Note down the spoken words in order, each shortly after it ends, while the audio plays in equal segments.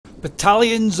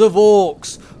Battalions of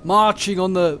orcs marching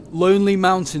on the lonely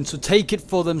mountain to take it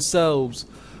for themselves.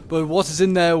 But what is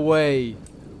in their way?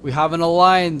 We have an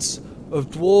alliance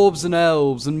of dwarves and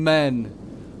elves and men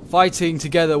fighting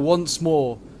together once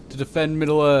more to defend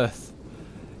Middle-earth.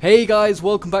 Hey guys,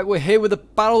 welcome back. We're here with the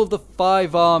Battle of the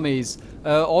Five Armies.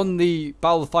 On the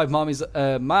Battle of the Five Armies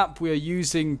map, we are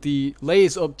using the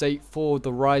latest update for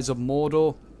the Rise of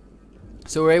Mordor.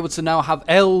 So we're able to now have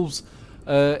elves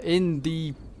in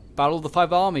the Battle of the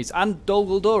Five Armies, and Dol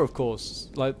Guldur, of course,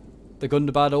 like the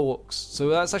Gundabad orcs. So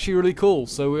that's actually really cool.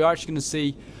 So we're actually going to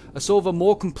see a sort of a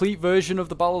more complete version of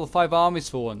the Battle of the Five Armies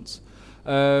for once.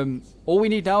 All we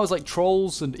need now is like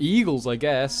trolls and eagles, I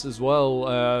guess, as well.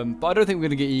 But I don't think we're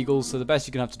going to get eagles, so the best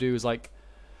you're going to have to do is like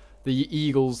the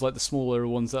eagles, like the smaller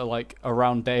ones that are like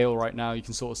around Dale right now. You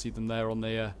can sort of see them there on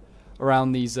the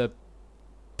around these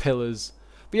pillars.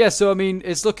 But yeah, so I mean,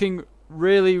 it's looking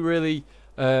really, really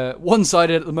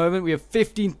one-sided at the moment. We have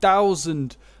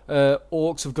 15,000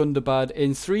 orcs of Gundabad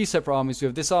in 3 separate armies. We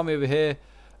have this army over here,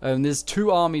 and there's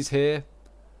 2 armies here,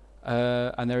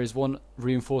 and there is 1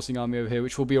 reinforcing army over here,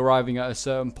 which will be arriving at a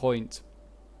certain point.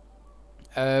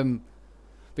 But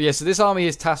yeah, so this army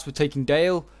is tasked with taking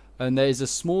Dale, and there is a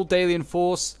small Dalian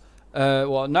force.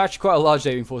 Well, no, actually quite a large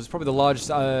Dalian force. It's probably the largest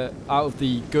out of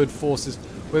the good forces.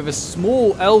 We have a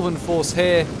small Elven force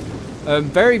here.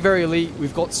 Very, very elite.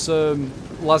 We've got some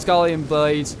Lasgalian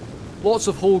blades, lots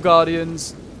of Hull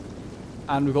Guardians,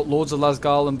 and we've got Lords of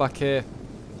Lasgalen back here.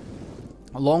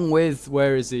 Along with,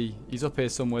 where is he? He's up here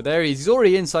somewhere. There he is. He's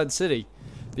already inside the city.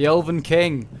 The Elven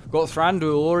King. We've got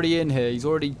Thranduil already in here. He's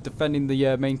already defending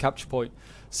the main capture point.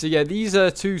 So yeah, these are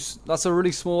that's a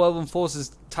really small Elven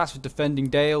force tasked with defending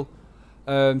Dale.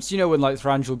 So you know when like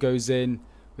Thranduil goes in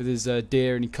with his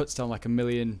deer and he cuts down like 1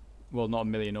 million, well not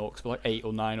 1 million orcs, but like 8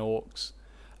 or 9 orcs.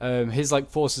 His like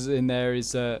forces in there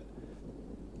is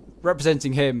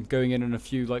representing him going in a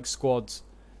few like squads.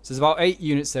 So there's about 8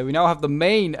 units there. We now have the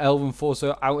main Elven force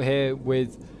out here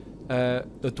with the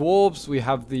dwarves. We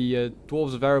have the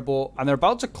dwarves of Erebor, and they're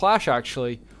about to clash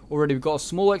actually. Already we've got a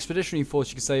small expeditionary force,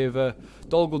 you could say, of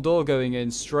Dol Guldur going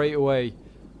in straight away.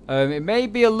 It may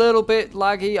be a little bit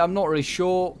laggy, I'm not really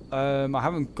sure. I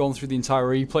haven't gone through the entire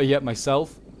replay yet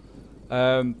myself.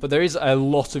 But there is a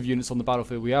lot of units on the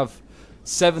battlefield. We have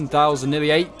 7,000,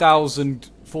 nearly 8,000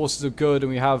 forces of good,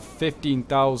 and we have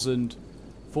 15,000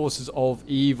 forces of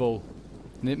evil,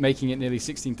 making it nearly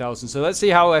 16,000. So let's see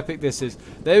how epic this is.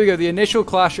 There we go, the initial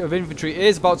clash of infantry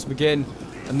is about to begin.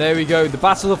 And there we go, the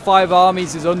Battle of the Five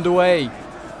Armies is underway.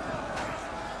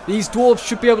 These dwarves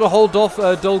should be able to hold off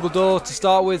Dol Guldur to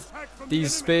start with.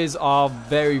 These spears are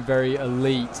very, very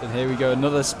elite. And here we go,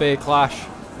 another spear clash.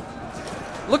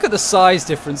 Look at the size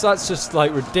difference, that's just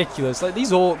like ridiculous. Like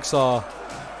these orcs are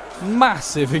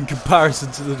massive in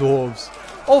comparison to the dwarves.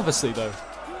 Obviously though.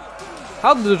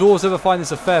 How did the dwarves ever find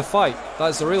this a fair fight?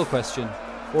 That's the real question.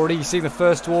 Already seeing the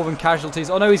first dwarven casualties.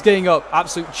 Oh no, he's getting up,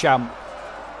 absolute champ.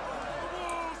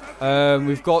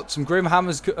 We've got some Grim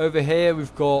Hammers over here.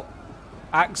 We've got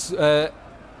Axe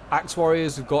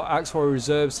Warriors. We've got Axe Warrior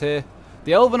Reserves here.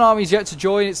 The Elven Army's yet to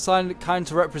join. It's kind of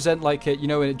to represent like it, you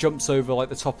know, when it jumps over like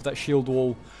the top of that shield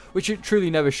wall, which it truly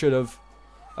never should have.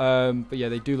 But yeah,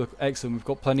 they do look excellent. We've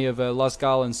got plenty of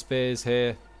Lasgalen spears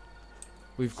here.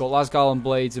 We've got Lasgalen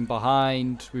blades in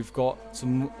behind. We've got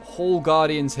some Hull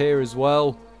Guardians here as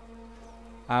well.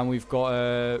 And we've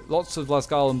got lots of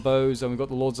Lasgalen bows, and we've got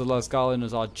the Lords of Lasgalen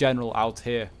as our general out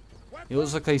here. He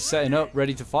looks like he's setting up,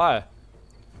 ready to fire.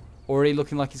 Already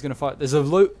looking like he's going to fire. There's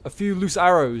a few loose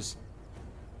arrows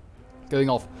going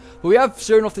off. But we have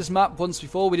shown off this map once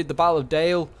before. We did the Battle of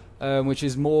Dale, which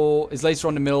is later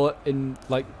on in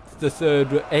like the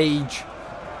Third Age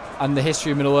and the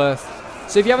history of Middle-earth.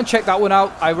 So if you haven't checked that one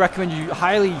out, I recommend you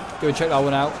highly go and check that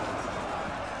one out.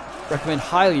 Recommend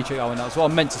highly you check that one out. That's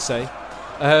what I meant to say.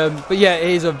 But yeah, it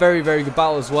is a very, very good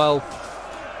battle as well.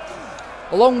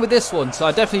 Along with this one, so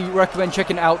I definitely recommend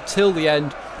checking it out till the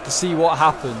end to see what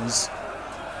happens.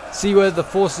 See whether the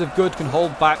forces of good can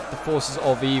hold back the forces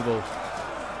of evil.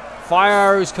 Fire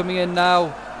arrows coming in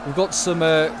now. We've got some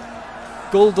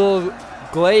Guldur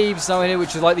glaives now in here,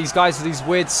 which is like these guys with these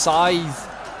weird scythe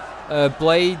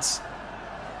blades.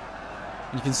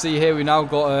 And you can see here we now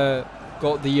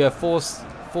got the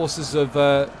forces of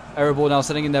Erebor now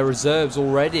sending in their reserves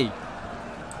already.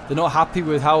 They're not happy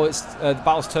with how the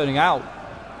battle's turning out.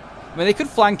 I mean, they could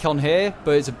flank on here,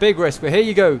 but it's a big risk. But here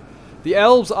you go. The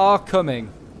elves are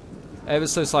coming. Ever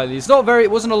so slightly.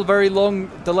 It wasn't a very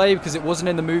long delay because it wasn't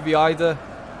in the movie either.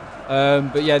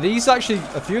 But yeah, these actually,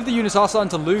 a few of the units are starting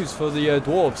to lose for the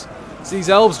dwarves. So these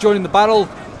elves joining the battle,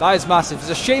 that is massive. It's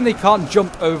a shame they can't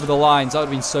jump over the lines. That would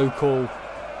have been so cool.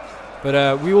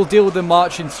 But we will deal with them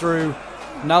marching through.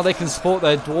 Now they can support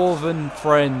their dwarven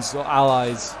friends or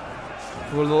allies.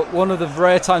 One of the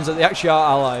rare times that they actually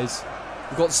are allies.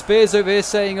 We've got spears over here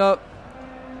setting up.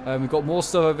 We've got more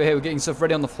stuff over here. We're getting stuff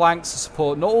ready on the flanks to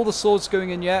support. Not all the swords going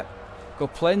in yet. We've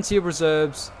got plenty of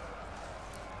reserves.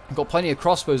 We've got plenty of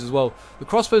crossbows as well. The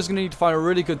crossbows are going to need to find a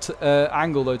really good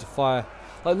angle though to fire.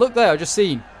 Like look there, I just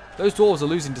seen. Those dwarves are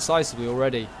losing decisively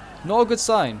already. Not a good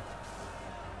sign.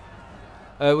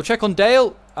 We'll check on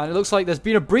Dale. And it looks like there's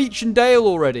been a breach in Dale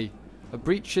already. A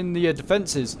breach in the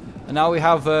defences. And now we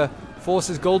have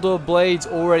forces Goldor Blades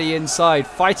already inside.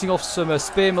 Fighting off some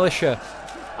spear militia.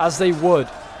 As they would.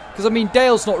 Because I mean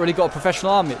Dale's not really got a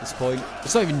professional army at this point.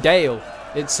 It's not even Dale.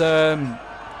 It's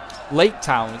Lake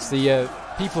Town. It's the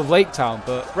people of Lake Town.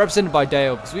 But represented by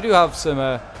Dale. Because we do have some...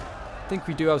 I think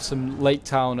we do have some Lake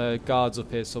Town guards up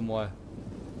here somewhere.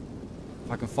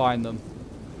 If I can find them.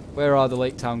 Where are the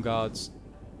Lake Town guards?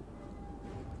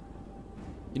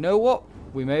 You know what?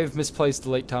 We may have misplaced the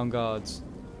Lake Town guards.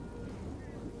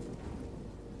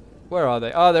 Where are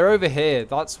they? Oh, they're over here.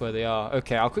 That's where they are.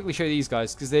 Okay, I'll quickly show you these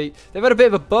guys. Because they've had a bit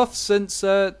of a buff since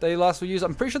they last were used.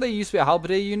 I'm pretty sure they used to be a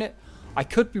halberdier unit. I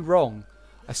could be wrong.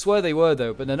 I swear they were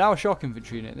though. But they're now a shock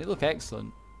infantry unit. And they look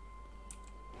excellent.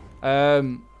 But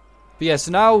yeah,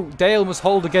 so now Dale must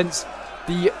hold against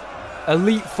the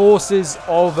elite forces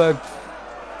of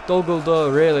Dol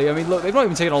Guldur, really. I mean, look, they've not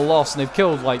even taken a loss. And they've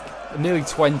killed like nearly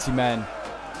 20 men.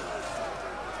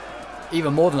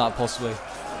 Even more than that, possibly.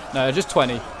 No, just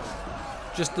 20.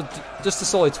 Just a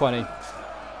solid 20.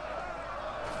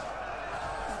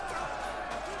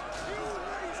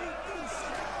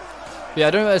 Yeah,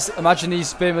 I don't imagine these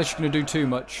spear militia are going to do too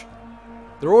much.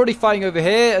 They're already fighting over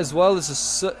here, as well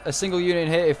as a single unit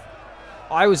in here. If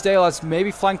I was Dale, I'd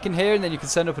maybe flank in here, and then you can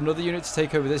send up another unit to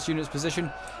take over this unit's position.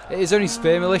 It is only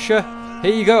spear militia.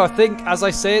 Here you go. I think, as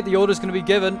I say it, the order's going to be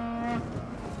given.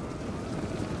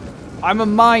 I'm a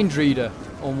mind reader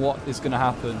on what is going to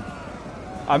happen.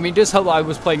 I mean, it does help that I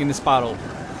was playing in this battle.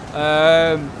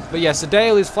 But yeah, so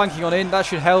Dale is flanking on in. That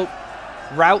should help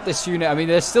rout this unit. I mean,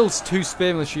 there's still 2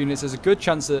 spear militia units. There's a good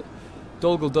chance that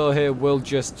Dol Guldur here will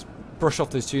just brush off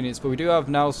those 2 units. But we do have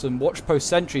now some watchpost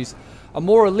sentries. A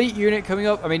more elite unit coming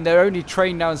up. I mean, they're only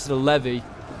trained now instead of levy.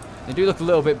 They do look a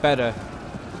little bit better.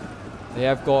 They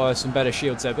have got some better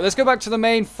shields there. But let's go back to the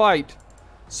main fight.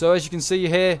 So as you can see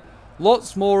here,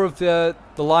 lots more of the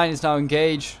line is now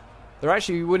engaged. They're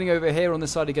actually winning over here on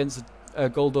this side against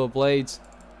Goldor Blades.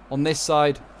 On this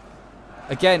side,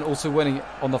 again, also winning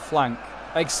on the flank.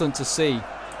 Excellent to see.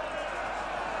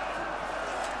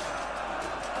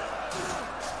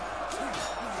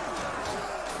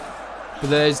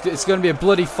 But it's going to be a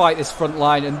bloody fight, this front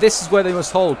line. And this is where they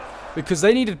must hold. Because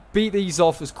they need to beat these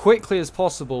off as quickly as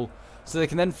possible. So they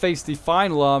can then face the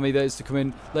final army that is to come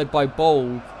in, led by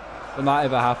Bolg, when that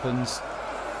ever happens.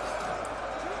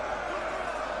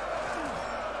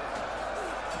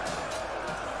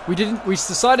 We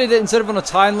decided that instead of on a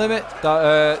time limit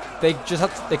that they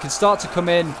could start to come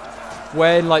in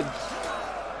when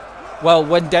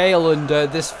when Dale and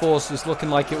this force was looking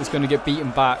like it was going to get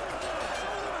beaten back,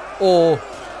 or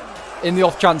in the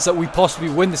off chance that we possibly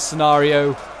win this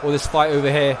scenario or this fight over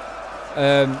here,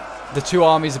 the 2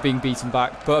 armies are being beaten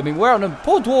back. But I mean, we're on a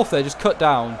poor dwarf there, just cut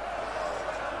down.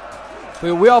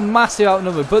 We are massively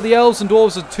outnumbered, but the elves and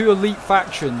dwarves are 2 elite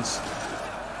factions.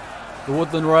 The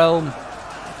Woodland Realm.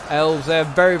 Elves, they're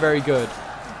very, very good.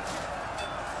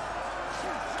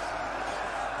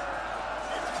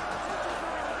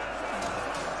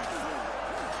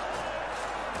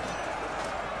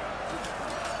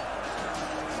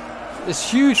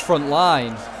 This huge front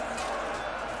line.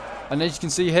 And as you can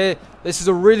see here, this is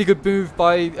a really good move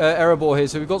by Erebor here.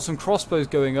 So we've got some crossbows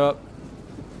going up.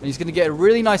 And he's going to get a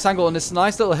really nice angle on this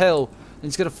nice little hill. And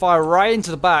he's going to fire right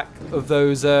into the back of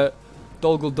those Dol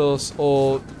Guldur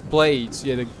or Blades.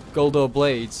 Yeah, the Goldor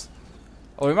Blades.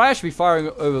 Or we might actually be firing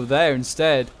over there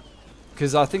instead.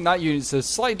 Because I think that unit's a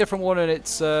slightly different one, and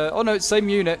it's... oh no, it's same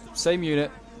unit. Same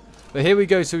unit. But here we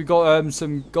go. So we've got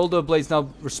some Goldor Blades now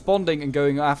responding and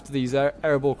going after these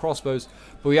Erebor crossbows.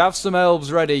 But we have some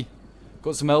elves ready.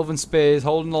 Got some elven spears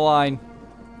holding the line.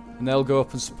 And they'll go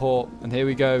up and support. And here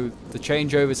we go. The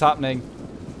changeover is happening.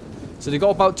 So they got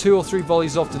about 2 or 3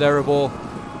 volleys off to Erebor.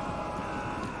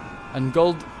 And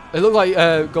it looked like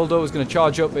Goldor was going to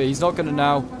charge up, but he's not going to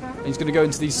now. And he's going to go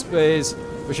into these spears,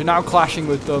 which are now clashing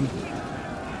with them.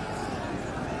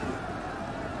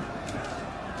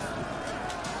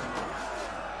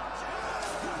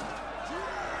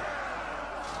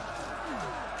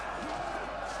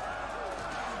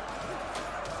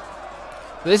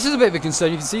 But this is a bit of a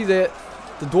concern. You can see that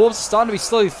the dwarves are starting to be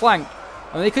slowly flanked.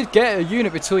 I mean, they could get a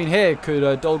unit between here,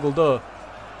 could Dol Guldur.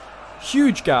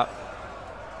 Huge gap.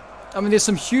 I mean, there's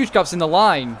some huge gaps in the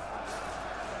line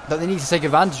that they need to take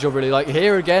advantage of, really. Like,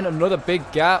 here again, another big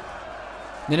gap.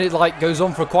 And then it, like, goes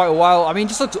on for quite a while. I mean, it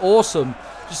just looks awesome.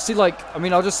 Just see, like, I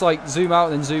mean, I'll just, like, zoom out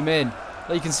and then zoom in.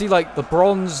 Like, you can see, like, the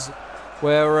bronze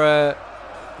where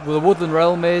the Woodland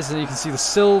Realm is, and you can see the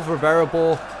silver of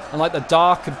Erebor, and, like, the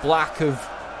darker blacky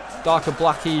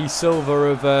silver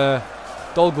of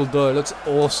Dol Guldur. It looks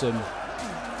awesome.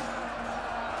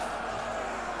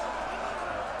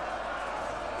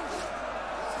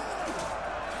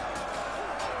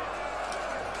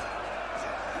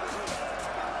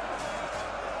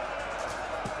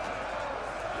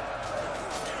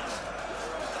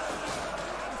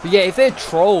 But yeah, if they're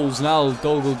trolls now,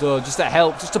 Dol Guldur, just to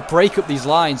help, just to break up these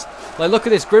lines. Like, look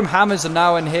at this, Grim Hammers are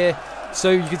now in here.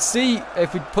 So you can see,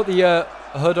 if we put the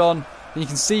hood on, then you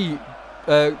can see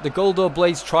the Guldur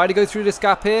blades try to go through this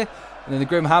gap here. And then the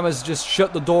Grim Hammers just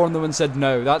shut the door on them and said,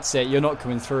 no, that's it, you're not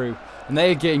coming through. And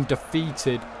they're getting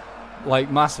defeated, like,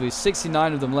 massively.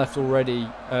 69 of them left already.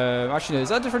 Actually, no, is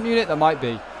that a different unit? That might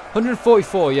be.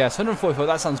 144, yes, 144,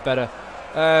 that sounds better.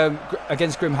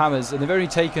 Against Grim Hammers, and they've only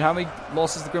taken, how many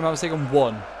losses the Grim Hammers taken?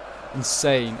 1.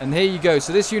 Insane. And here you go.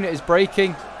 So this unit is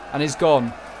breaking and is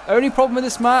gone. Only problem with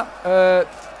this map,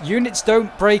 units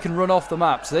don't break and run off the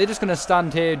map, so they're just going to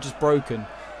stand here just broken.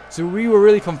 So we were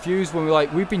really confused when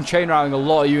we've been chain routing a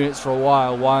lot of units for a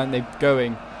while. Why aren't they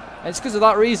going? And it's because of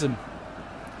that reason.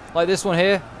 Like this one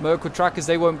here, Mirkwood Trackers,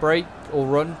 they won't break or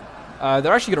run.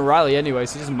 They're actually going to rally anyway,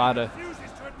 so it doesn't matter.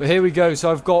 But here we go.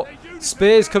 So I've got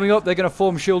Spears coming up. They're going to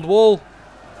form shield wall.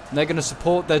 And they're going to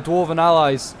support their Dwarven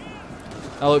allies.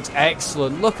 That looks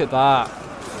excellent. Look at that.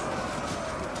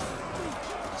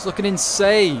 It's looking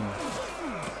insane.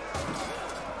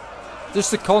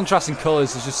 Just the contrast in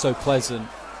colours is just so pleasant.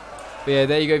 But yeah,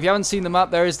 there you go. If you haven't seen the map,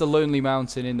 there is the Lonely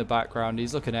Mountain in the background.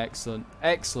 He's looking excellent.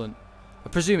 Excellent. I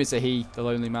presume it's a he, the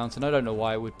Lonely Mountain. I don't know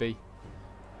why it would be.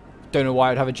 Don't know why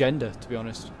it would have a gender, to be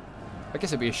honest. I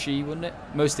guess it'd be a she, wouldn't it?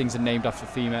 Most things are named after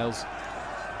females.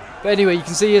 But anyway, you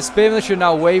can see here, Spear Militia are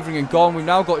now wavering and gone. We've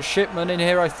now got Shipmen in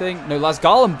here, I think. No,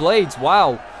 Lasgarland Blades,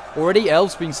 wow. Already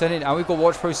Elves being sent in, and we've got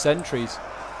Watchpost Sentries.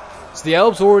 So the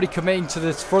Elves are already committing to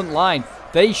this front line.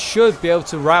 They should be able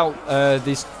to rout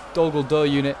this Dol Guldur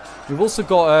unit. We've also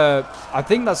got, I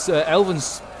think that's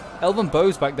Elven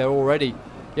Bows back there already.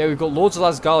 Yeah, we've got Lords of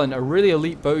Lasgarland, a really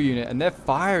elite bow unit, and they're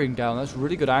firing down. That's a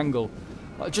really good angle.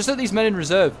 Just at these men in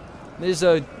reserve. There's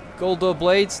Guldur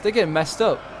Blades. They're getting messed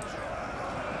up.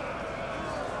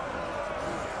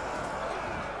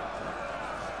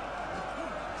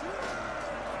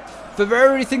 For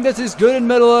everything that is good in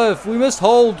Middle-earth, we must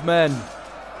hold, men.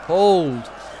 Hold.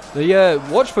 The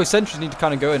Watchpost Sentries need to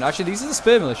kind of go in. Actually, these are the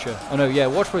Spear Militia. Oh no, yeah,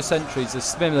 Watchpost Sentries. The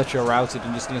Spear Militia are routed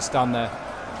and just going to stand there.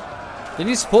 They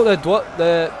need to support their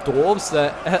dwarves,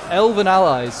 their elven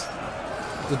allies.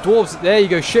 The dwarves, there you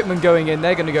go, Shipmen going in.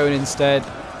 They're going to go in instead.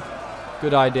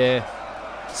 Good idea.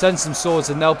 Send some swords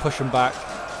and they'll push them back.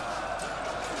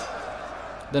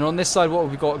 Then on this side, what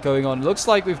have we got going on? Looks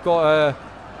like we've got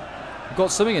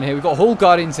something in here. We've got Hull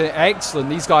Guardians in. Excellent.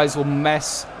 These guys will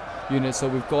mess units. So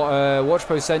we've got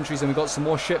Watchpost Sentries and we've got some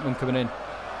more Shipmen coming in.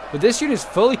 But this unit's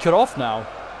fully cut off now.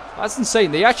 That's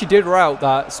insane. They actually did rout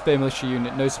that Spear Militia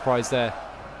unit. No surprise there.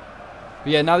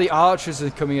 But yeah, now the Archers are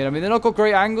coming in. I mean, they've not got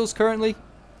great angles currently.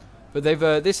 But they've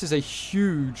this is a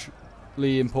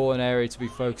hugely important area to be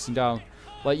focusing down.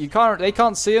 Like, they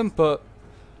can't see them, but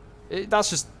that's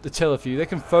just the tiller for you. They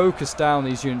can focus down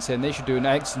these units here, and they should do an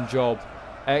excellent job.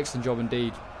 Excellent job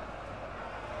indeed.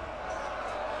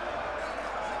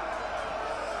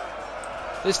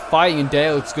 This fighting in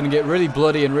Dale is going to get really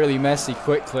bloody and really messy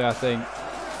quickly, I think.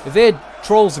 If they had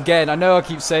trolls again, I know I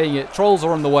keep saying it, trolls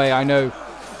are on the way, I know.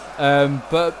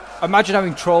 But imagine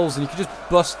having trolls and you could just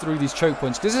bust through these choke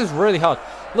points, because this is really hard.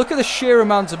 Look at the sheer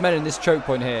amount of men in this choke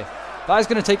point here. That is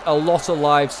going to take a lot of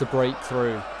lives to break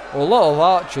through, or a lot of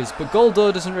archers. But Dol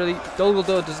Guldur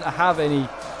doesn't have any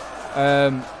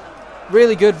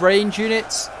really good range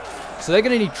units, so they're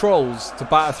going to need trolls to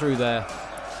batter through there,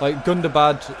 like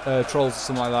Gundabad trolls or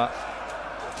something like that,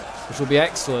 which will be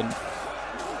excellent.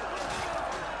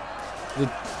 The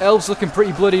elves looking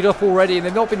pretty bloodied up already, and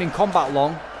they've not been in combat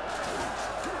long.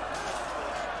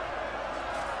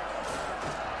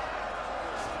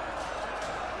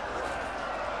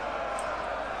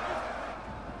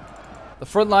 The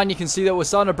front line, you can see that we're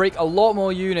starting to break a lot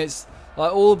more units.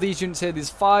 Like all of these units here, there's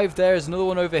 5 there, there's another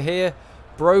one over here,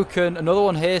 broken, another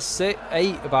one here,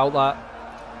 8 about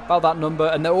that number,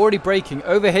 and they're already breaking.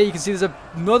 Over here you can see there's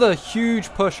another huge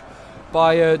push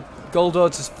by Goldor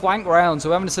to flank round, so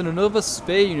we're having to send another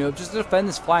spear unit just to defend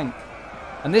this flank.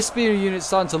 And this spear unit's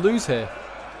starting to lose here.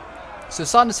 So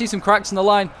starting to see some cracks in the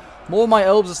line. More of my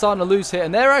elves are starting to lose here,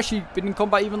 and they're actually been in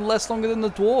combat even less longer than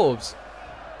the dwarves.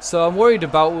 So I'm worried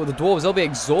about the dwarves. They'll be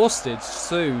exhausted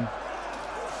soon.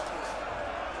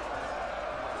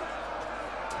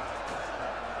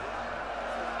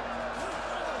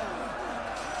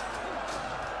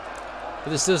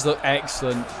 But this does look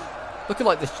excellent. Look at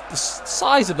like the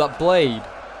size of that blade,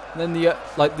 and then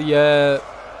the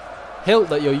hilt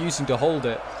that you're using to hold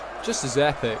it. Just as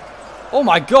epic. Oh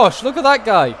my gosh! Look at that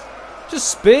guy. Just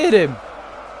speared him.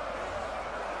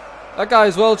 That guy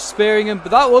as well, just spearing him.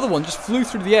 But that other one just flew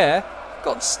through the air,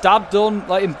 got stabbed on,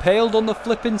 like impaled on the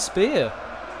flipping spear.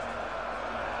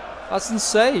 That's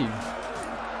insane.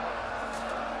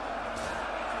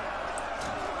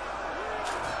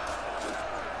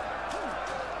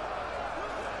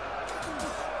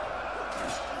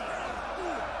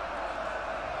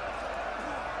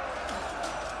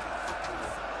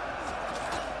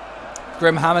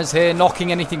 Grim hammers here,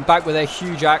 knocking anything back with their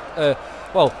huge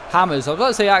well, hammers. I was about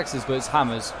to say axes, but it's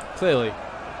hammers, clearly.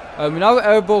 We now got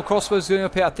airborne crossbows going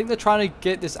up here. I think they're trying to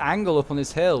get this angle up on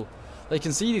this hill. They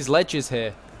can see these ledges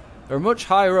here. They're much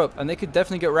higher up, and they could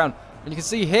definitely get around. And you can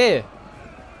see here,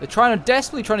 they're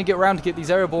desperately trying to get around to get these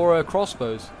airborne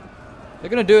crossbows. They're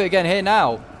going to do it again here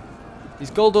now. These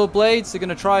Goldor blades, they're going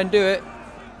to try and do it.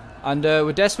 And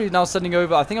we're desperately now sending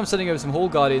over, I think I'm sending over some Hall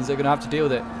Guardians. They're going to have to deal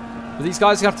with it. But these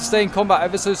guys are going to have to stay in combat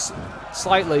ever so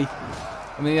slightly.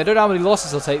 I mean, I don't know how many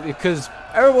losses they'll take, because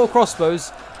airborne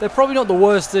crossbows, they're probably not the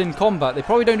worst in combat. They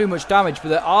probably don't do much damage, but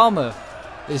their armor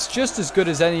is just as good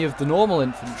as any of the normal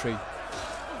infantry.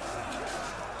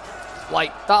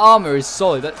 Like, that armor is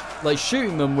solid. Like,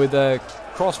 shooting them with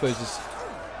crossbows is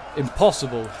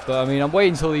impossible. But, I mean, I'm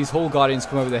waiting until these Hall Guardians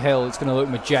come over the hill. It's going to look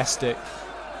majestic.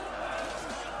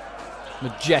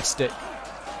 Majestic.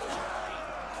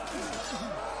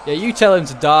 Yeah, you tell him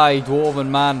to die, Dwarven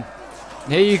man.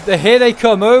 And here they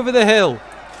come over the hill.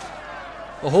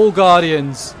 The Hall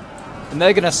Guardians. And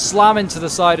they're going to slam into the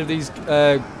side of these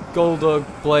Goldor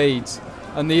blades.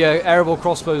 And the airborne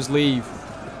crossbows leave.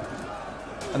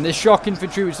 And this shock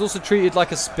infantry, which is also treated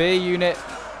like a spear unit.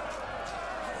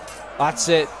 That's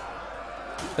it.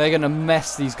 They're going to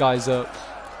mess these guys up.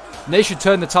 And they should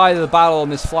turn the tide of the battle on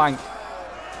this flank.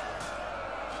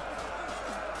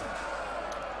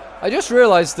 I just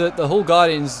realised that the Hall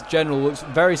Guardians general looks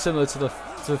very similar to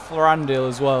Florandil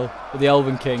as well, with the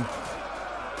Elven King.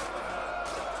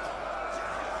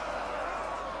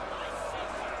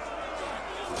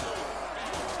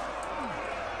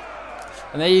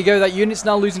 And there you go, that unit's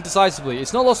now losing decisively.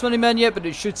 It's not lost many men yet, but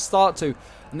it should start to.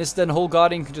 And this then Hall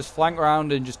Guardian can just flank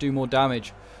around and just do more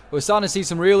damage. We're starting to see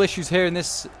some real issues here in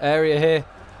this area here.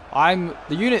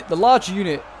 The larger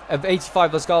unit of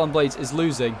 85 Lasgarland blades is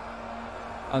losing.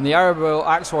 And the Arable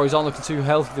Axe Warriors aren't looking too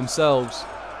healthy themselves.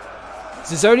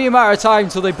 So it's only a matter of time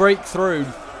until they break through.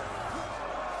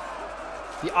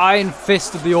 The Iron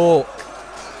Fist of the Orc.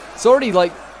 It's already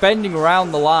like bending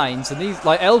around the lines, and these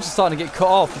like elves are starting to get cut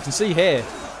off. You can see here,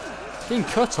 getting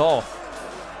cut off.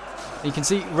 And you can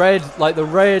see the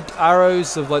red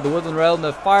arrows of like the Woodland Realm.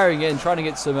 They're firing in, trying to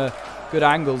get some good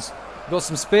angles. We've got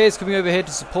some spears coming over here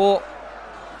to support.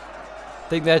 I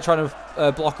think they're trying to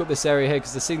block up this area here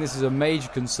because they're seeing this as a major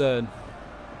concern.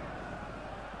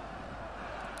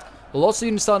 Well, lots of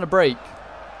units starting to break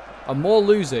and more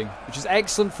losing, which is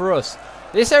excellent for us.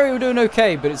 This area we're doing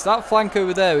okay, but it's that flank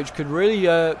over there which could really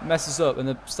mess us up, and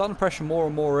they're starting to pressure more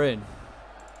and more in.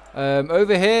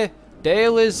 Over here,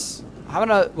 Dale is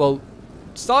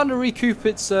starting to recoup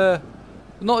its not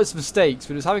its mistakes,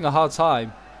 but it's having a hard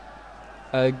time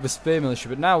with Spear Militia.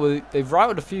 But now they've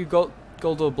routed a few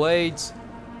Goldor blades.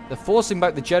 They're forcing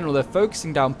back the general. They're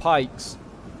focusing down pikes.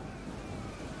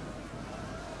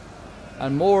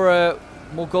 And more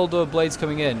Goldor blades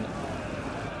coming in.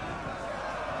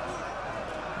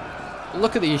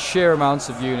 Look at the sheer amounts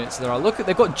of units there are.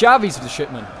 They've got javies of the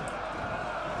shipmen.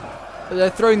 They're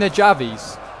throwing their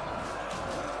javies.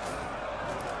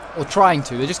 Or trying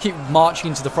to. They just keep marching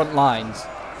into the front lines.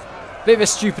 Bit of a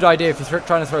stupid idea if you're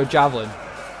trying to throw a javelin.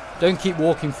 Don't keep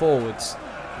walking forwards.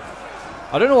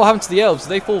 I don't know what happened to the elves. Did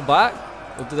they fall back?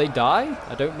 Or did they die?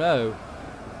 I don't know.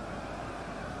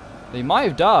 They might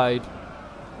have died.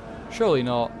 Surely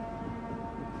not.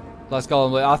 Let's go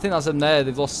on. I think that's them there.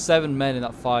 They've lost 7 men in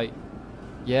that fight.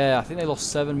 Yeah, I think they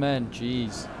lost 7 men.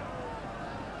 Jeez.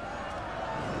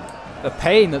 The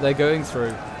pain that they're going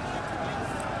through.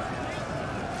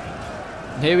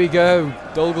 And here we go.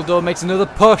 Dol Guldur makes another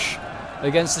push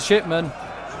against the shipmen.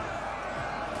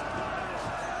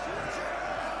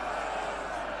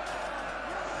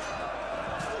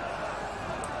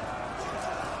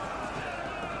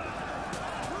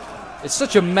 It's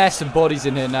such a mess of bodies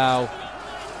in here now.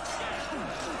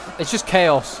 It's just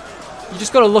chaos. You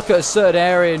just got to look at a certain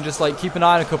area and just like keep an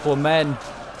eye on a couple of men.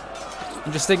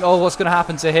 And just think, oh, what's going to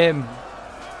happen to him?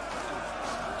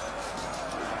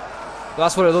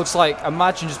 That's what it looks like.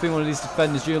 Imagine just being one of these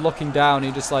defenders. You're looking down and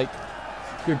you're just like,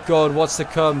 good God, what's to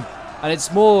come? And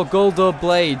it's more Dol Guldur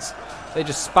blades. They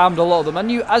just spammed a lot of them.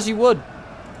 And you, as you would.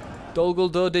 Dol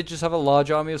Guldur did just have a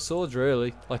large army of swords,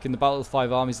 really. Like in the Battle of the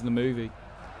Five Armies in the movie.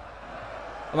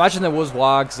 Imagine there was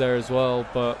wargs there as well,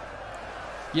 but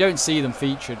you don't see them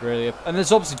featured, really. And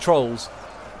there's obviously trolls.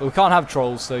 But we can't have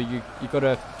trolls, so you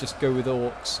gotta just go with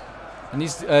orcs. And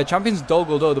these champions of Dol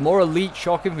Guldur, the more elite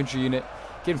shock infantry unit,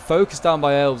 getting focused down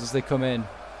by elves as they come in.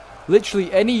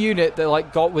 Literally any unit that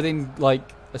like got within like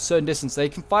a certain distance, they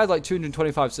can fire like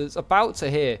 225, so it's about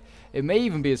to here. It may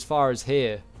even be as far as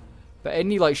here. But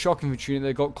any like shock infantry unit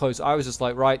that got close, I was just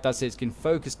like, right, that's it, it's getting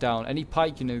focused down. Any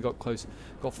pike unit that got close,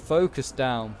 got focused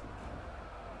down.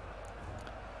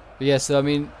 But yeah, so I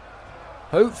mean,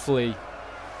 hopefully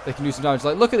they can do some damage.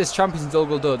 Like, look at this champions in Dol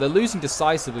Guldur, they're losing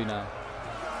decisively now.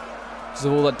 Because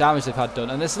of all that damage they've had done.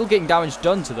 And they're still getting damage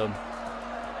done to them.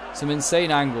 Some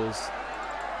insane angles.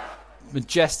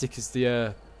 Majestic is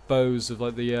the bows of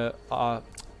like the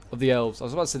elves. I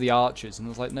was about to say the archers, and I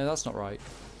was like, no, that's not right.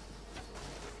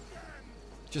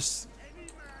 Just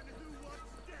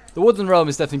the Woodland Realm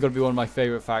is definitely going to be one of my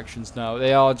favourite factions now.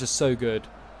 They are just so good.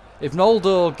 If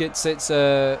Noldor gets its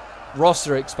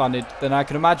roster expanded, then I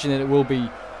can imagine that it will be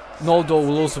Noldor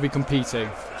will also be competing.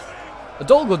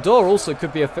 Dol Guldur also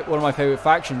could be one of my favourite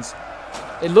factions.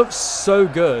 It looks so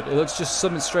good. It looks just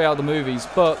something straight out of the movies,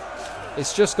 but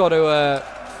it's just got to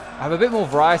have a bit more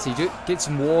variety. Get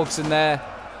some wargs in there,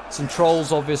 some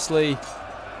trolls, obviously,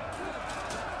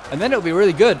 and then it'll be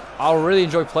really good. I'll really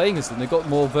enjoy playing as them. They've got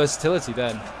more versatility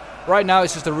then. Right now,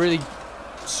 it's just a really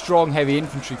strong, heavy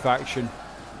infantry faction,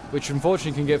 which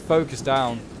unfortunately can get focused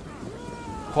down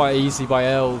quite easy by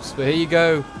elves. But here you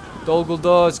go, Dol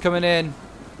Guldur is coming in.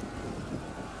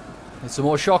 There's some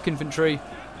more shock infantry.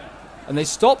 And they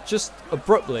stopped just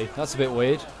abruptly. That's a bit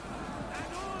weird.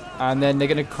 And then they're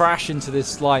going to crash into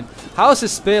this line. How is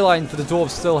this spear line for the dwarves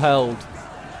still held?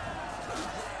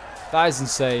 That is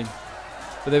insane.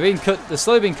 But they're being cut. They're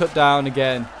slowly being cut down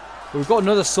again. But we've got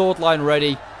another sword line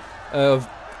ready of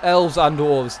elves and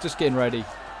dwarves just getting ready.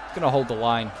 Going to hold the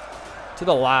line to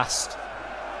the last.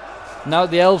 Now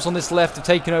the elves on this left have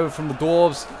taken over from the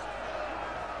dwarves.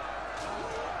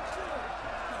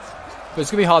 But it's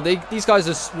going to be hard. These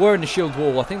guys were in the shield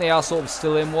wall. I think they are sort of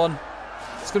still in one.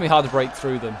 It's going to be hard to break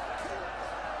through them.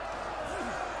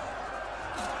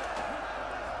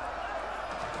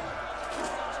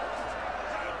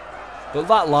 But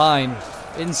that line,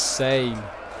 insane.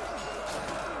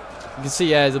 You can see,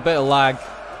 yeah, there's a bit of lag.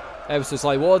 So it's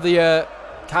like, what are the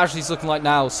casualties looking like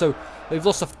now? So they've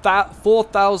lost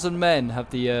 4,000 men. Have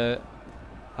the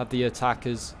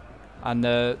attackers. And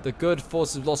the good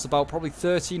forces have lost about probably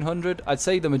 1,300. I'd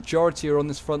say the majority are on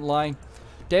this front line.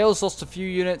 Dale's lost a few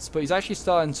units, but he's actually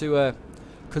starting to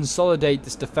consolidate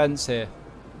this defense here.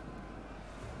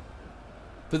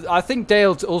 But I think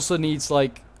Dale also needs,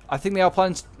 like, I think they are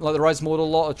planning to, like the Rise of Mordor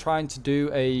lot are trying to do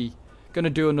gonna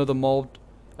do another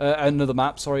another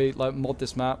map, sorry, like mod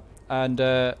this map. And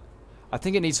I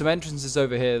think it needs some entrances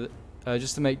over here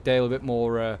just to make Dale a bit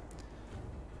more,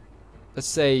 let's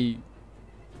say,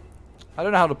 I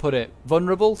don't know how to put it.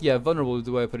 Vulnerable? Yeah, vulnerable is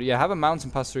the way I put it. Yeah, have a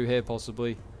mountain pass through here,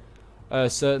 possibly.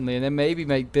 Certainly. And then maybe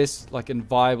make this like a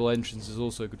viable entrance is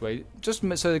also a good way. Just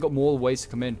so they've got more ways to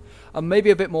come in. And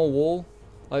maybe a bit more wall.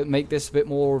 Like, make this a bit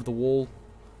more of the wall.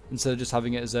 Instead of just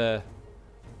having it as a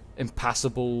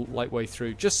impassable, like, way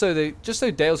through. Just so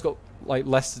Dale's got, like,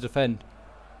 less to defend.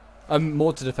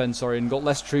 More to defend, sorry. And got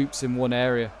less troops in one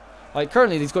area. Like,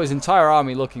 currently he's got his entire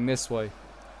army looking this way.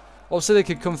 Obviously, they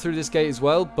could come through this gate as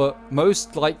well, but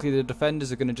most likely the defenders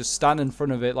are going to just stand in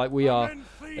front of it like we are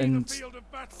and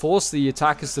force the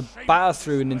attackers to batter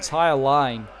through an entire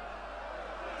line.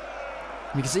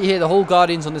 You can see here the whole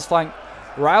Guardians on this flank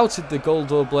routed the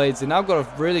Guldur blades. They now got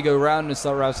to really go around and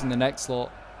start routing the next lot.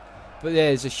 But yeah,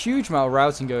 there's a huge amount of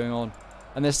routing going on.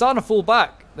 And they're starting to fall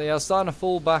back. They are starting to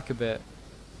fall back a bit.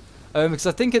 Because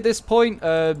I think at this point,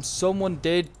 someone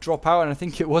did drop out, and I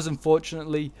think it was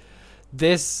unfortunately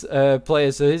this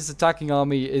player. So his attacking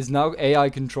army is now AI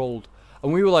controlled,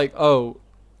 and we were like, oh,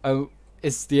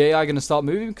 is the AI going to start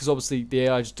moving? Because obviously the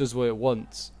AI just does what it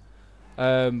wants.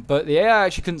 But the AI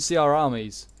actually couldn't see our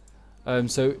armies.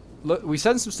 So look, we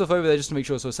sent some stuff over there just to make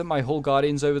sure. So I sent my whole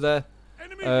Guardians over there,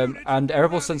 and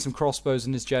Erebor sent some crossbows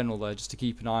and his general there just to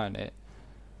keep an eye on it.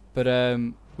 But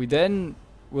we then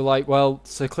were like, well,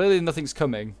 so clearly nothing's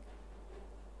coming.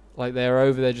 Like they're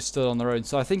over there just stood on their own.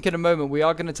 So I think in a moment we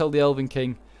are going to tell the Elven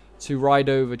King to ride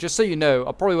over. Just so you know,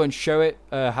 I probably won't show it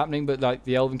happening, but like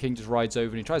the Elven King just rides over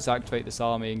and he tries to activate this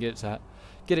army and get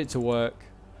it to work.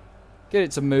 Get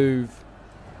it to move.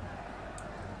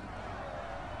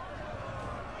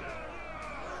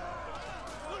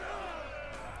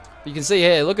 You can see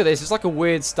here, look at this, it's like a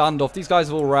weird standoff. These guys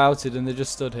are all routed and they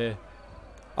just stood here.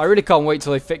 I really can't wait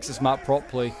till they fix this map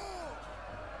properly.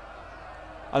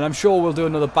 And I'm sure we'll do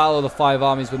another Battle of the Five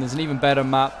Armies when there's an even better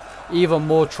map. Even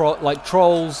more like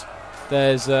trolls.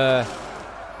 There's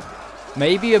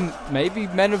maybe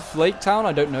Men of Lake Town.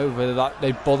 I don't know whether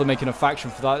they'd bother making a faction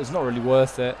for that. It's not really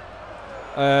worth it.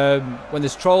 When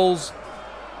there's trolls,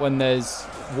 when there's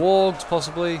wargs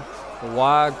possibly, or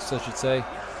wags I should say.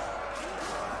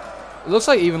 It looks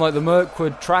like even like the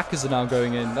Mirkwood trackers are now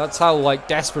going in. That's how like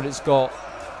desperate it's got,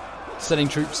 sending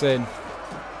troops in.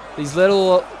 These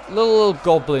little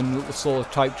goblin sort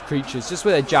of type creatures, just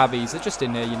with their jabbies, they're just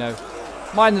in here, you know,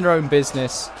 minding their own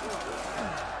business.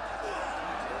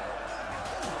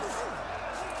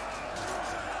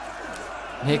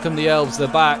 And here come the elves, they're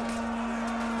back.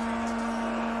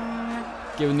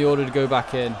 Given the order to go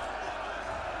back in.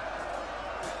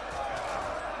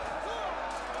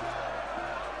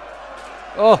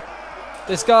 Oh,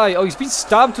 this guy, oh, he's been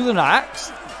stabbed with an axe?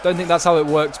 Don't think that's how it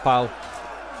works, pal.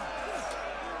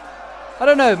 I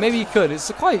don't know, maybe he could.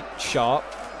 It's quite sharp.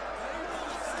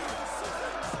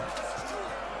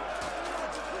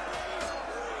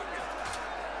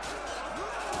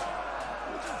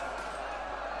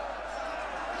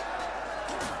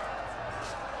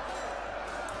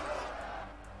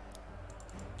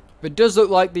 But it does look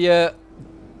like the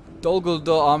Dol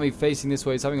Guldur army facing this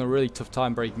way is having a really tough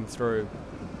time breaking through.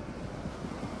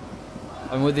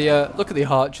 And with the look at the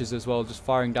archers as well, just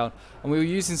firing down. And we were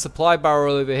using supply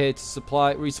barrel over here to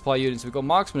resupply units. We've got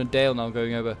marksman and Dale now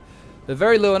going over. They're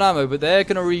very low on ammo, but they're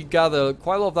going to regather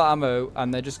quite a lot of that ammo,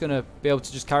 and they're just going to be able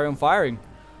to just carry on firing.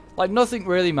 Like nothing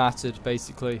really mattered,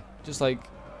 basically. Just like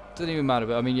didn't even matter.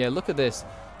 But I mean, yeah, look at this.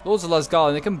 Lords of Lasgal,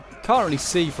 and they can't really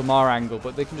see from our angle,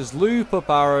 but they can just loop up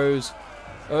arrows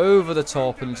over the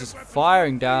top and just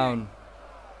firing down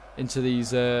into these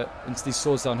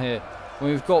swords down here. And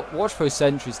we've got watchpost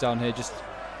sentries down here. Just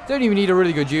don't even need a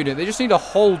really good unit. They just need to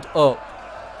hold up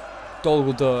Dol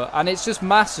Guldur, and it's just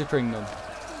massacring them.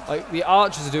 Like the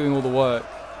archers are doing all the work,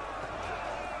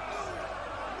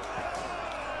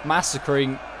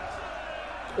 massacring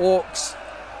orcs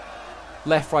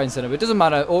left, right, and centre. But it doesn't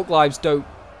matter. Orc lives don't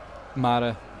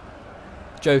matter.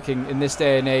 Joking. In this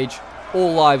day and age,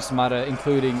 all lives matter,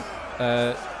 including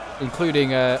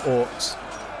orcs.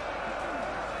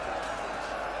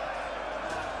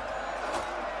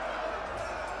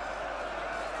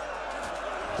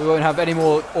 We won't have any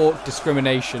more orc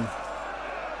discrimination.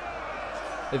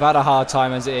 They've had a hard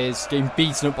time as it is, getting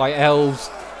beaten up by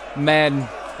elves, men,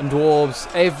 and dwarves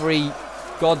every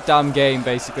goddamn game,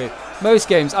 basically. Most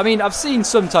games. I mean, I've seen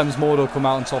sometimes Mordor come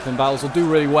out on top in battles or do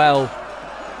really well,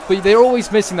 but they're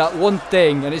always missing that one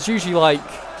thing, and it's usually like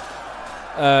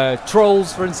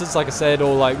trolls, for instance, like I said,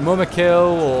 or like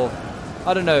Mummakill, or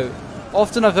I don't know.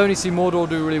 Often I've only seen Mordor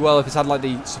do really well if it's had like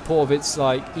the support of its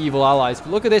like evil allies.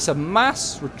 But look at this, a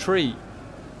mass retreat.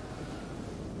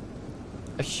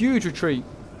 A huge retreat.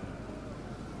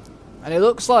 And it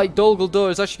looks like Dol Guldur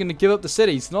is actually going to give up the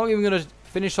city. He's not even going to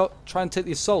finish up trying to take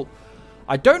the assault.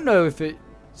 I don't know if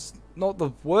it's not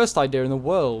the worst idea in the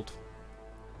world.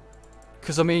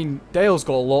 Because, I mean, Dale's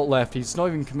got a lot left. He's not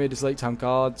even committed his Lake Town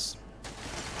guards.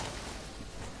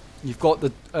 You've got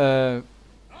the...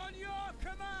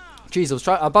 Jeez, I was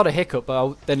about a hiccup,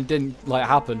 but then it didn't like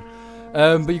happen.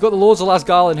 But you've got the Lords of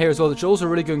Lasgal in here as well, which are also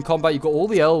really good in combat. You've got all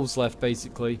the elves left,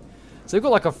 basically. So they've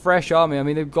got like a fresh army. I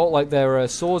mean, they've got like their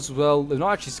swords as well. They've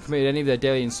not actually committed any of their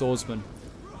Dalian swordsmen.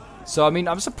 So, I mean,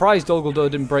 I'm surprised Dol Guldur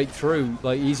didn't break through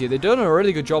like easier. They've done a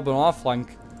really good job on our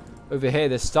flank over here.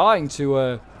 They're starting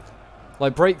to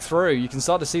like break through. You can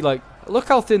start to see like, look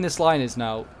how thin this line is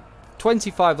now.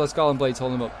 25 Lasgalan blades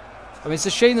holding them up. I mean, it's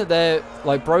a shame that they're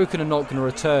like broken and not going to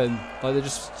return. Like they're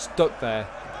just stuck there.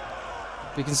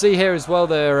 But you can see here as well,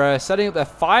 they're setting up their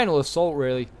final assault,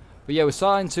 really. But yeah, we're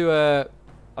starting to.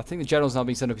 I think the general's now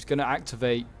being sent up. He's going to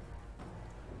activate.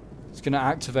 He's going to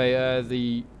activate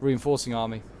the reinforcing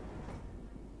army.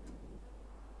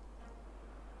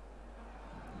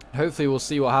 Hopefully, we'll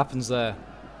see what happens there.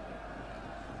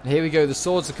 And here we go. The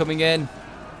swords are coming in.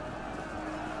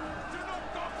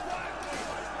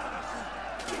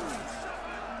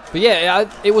 But yeah,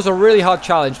 it was a really hard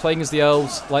challenge playing as the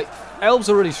elves. Like, elves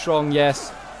are really strong,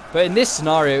 yes. But in this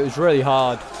scenario, it was really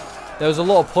hard. There was a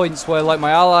lot of points where, like,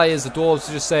 my ally as the dwarves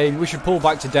were just saying, we should pull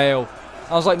back to Dale.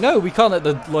 I was like, no, we can't let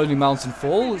the Lonely Mountain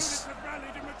fall. It's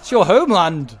your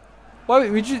homeland. Why?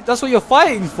 That's what you're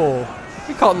fighting for.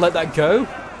 We can't let that go.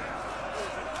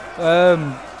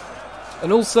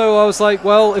 And also I was like,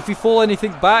 well, if we fall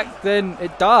anything back, then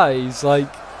it dies. Like,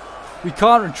 we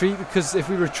can't retreat, because if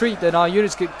we retreat, then our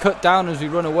units get cut down as we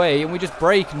run away, and we just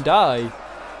break and die.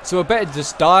 So we're better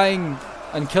just dying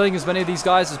and killing as many of these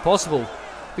guys as possible.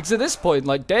 Because at this point,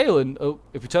 like, Dale and, oh,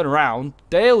 if we turn around,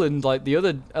 Dale and, like, the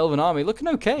other Elven army looking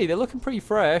okay. They're looking pretty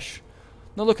fresh.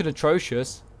 Not looking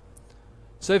atrocious.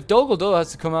 So if Dol Guldur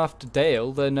has to come after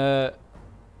Dale, then,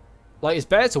 like, it's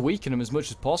better to weaken him as much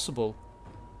as possible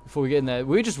before we get in there.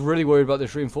 We're just really worried about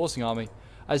this reinforcing army.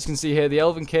 As you can see here, the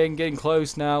Elven King getting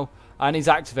close now, and he's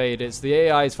activated it. So the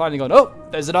AI is finally gone, oh,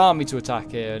 there's an army to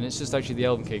attack here, and it's just actually the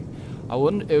Elven King. It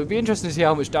would be interesting to see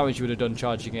how much damage he would have done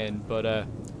charging in, but,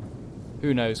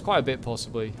 who knows? Quite a bit,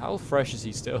 possibly. How fresh is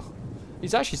he still?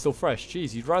 He's actually still fresh. Jeez,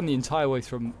 he ran the entire way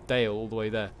from Dale all the way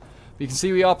there. But you can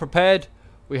see we are prepared.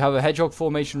 We have a hedgehog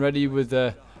formation ready with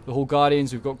the Hall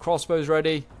Guardians. We've got crossbows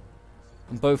ready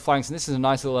on both flanks. And this is a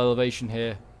nice little elevation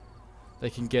here. They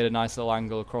can get a nice little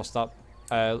angle across that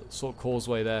sort of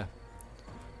causeway there.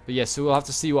 But yes, so we'll have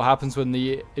to see what happens when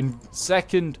the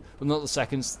second... Well, not the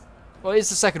second... Well, it's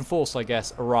the second force, I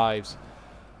guess, arrives.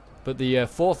 But the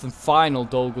fourth and final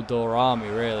Dol Guldur army,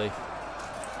 really.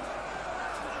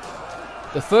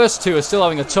 The first two are still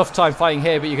having a tough time fighting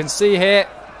here, but you can see here,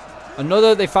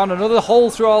 they found another hole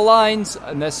through our lines,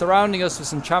 and they're surrounding us with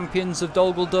some champions of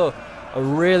Dol Guldur, a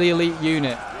really elite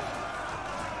unit.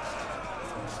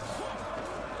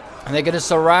 And they're going to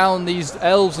surround these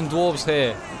elves and dwarves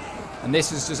here, and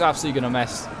this is just absolutely going to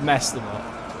mess them up.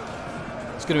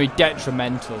 It's going to be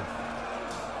detrimental.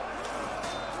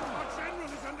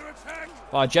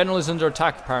 Our general is under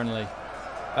attack, apparently.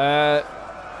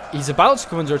 He's about to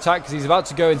come under attack because he's about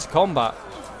to go into combat.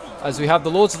 As we have the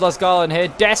Lords of Lasgala in here,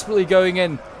 desperately going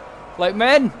in. Like,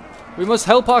 men, we must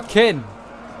help our kin.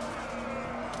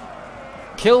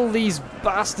 Kill these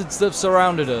bastards that have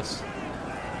surrounded us.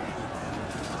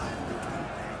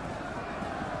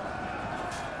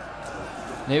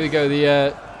 And here we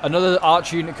go, another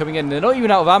arch unit coming in. They're not even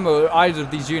out of ammo, either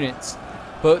of these units.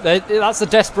 But that's the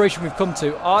desperation we've come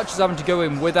to. Archers having to go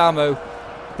in with ammo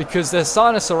because they're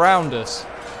starting to surround us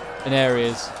in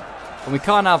areas. And we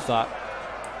can't have that.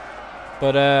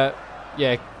 But,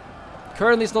 yeah.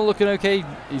 Currently it's not looking okay.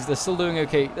 They're still doing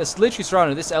okay. They're literally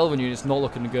surrounded. This Elven unit's not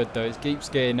looking good, though. It keeps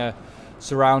getting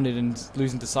surrounded and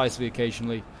losing decisively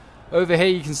occasionally. Over here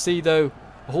you can see, though,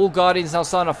 the Hall Guardians now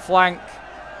starting to flank.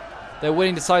 They're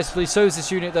winning decisively. So is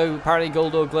this unit, though, apparently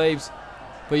Guldur Glaives.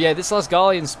 But yeah, this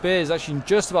Lasgalian spear is actually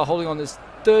just about holding on. There's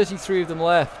 33 of them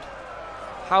left.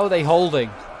 How are they holding?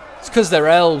 It's because they're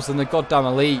elves and they're goddamn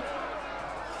elite.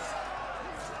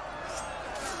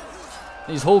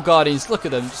 These Hall Guardians, look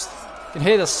at them. You can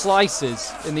hear the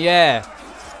slices in the air.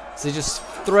 So they just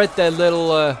thread their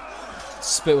little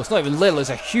spear. Well, it's not even little, it's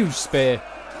a huge spear.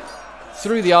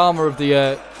 Through the armour of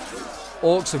the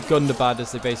Orcs of Gundabad,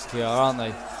 as they basically are, aren't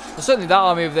they? Well, certainly that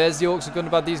army over there is the Orcs of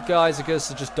Gundabad. These guys, I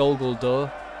guess, are just Dol Guldur.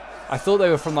 I thought they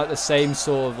were from, like, the same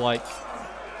sort of, like,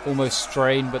 almost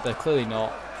strain, but they're clearly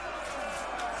not.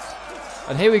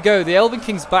 And here we go. The Elven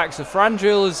King's back. So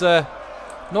Frandril has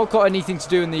not got anything to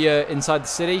do in the inside the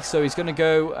city, so he's going to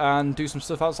go and do some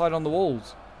stuff outside on the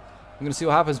walls. I'm going to see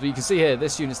what happens, but you can see here,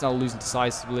 this unit's now losing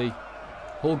decisively.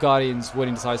 Hall Guardians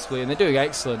winning decisively, and they're doing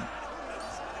excellent.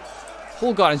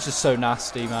 Hall Guardians just so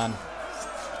nasty, man.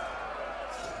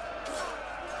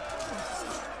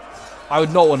 I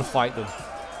would not want to fight them.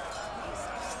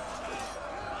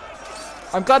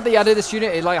 I'm glad they added this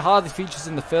unit. It like hardly features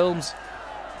in the films,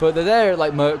 but they're there at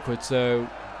like Mirkwood, so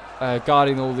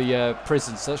guarding all the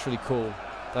prisons. So that's really cool.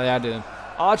 They added them.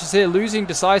 Archers here losing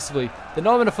decisively. They're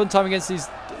not having a fun time against these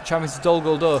champions of Dol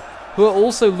Guldur, who are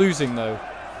also losing though.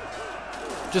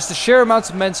 Just the sheer amount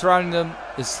of men surrounding them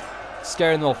is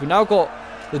scaring them off. We now got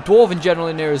the Dwarven General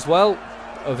in here as well,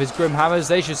 of his Grim Hammers.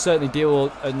 They should certainly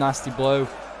deal a nasty blow.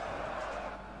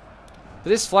 But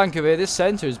this flank over here, this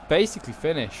centre is basically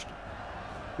finished.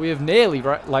 We have nearly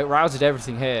routed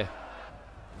everything here.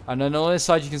 And then on this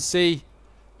side you can see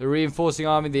the reinforcing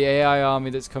army, the AI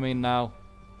army that's coming in now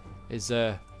is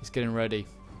getting ready.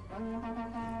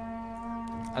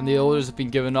 And the orders have been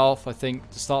given off, I think,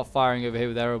 to start firing over here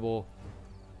with Erebor.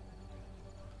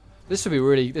 This would be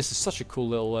really, this is such a cool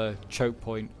little choke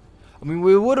point. I mean,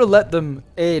 we would have let them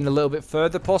in a little bit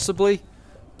further possibly,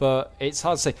 but it's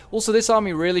hard to say. Also, this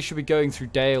army really should be going through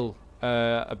Dale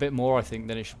a bit more, I think,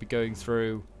 than it should be going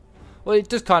through. Well, it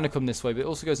does kind of come this way, but it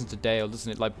also goes into Dale,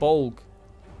 doesn't it? Like Bolg.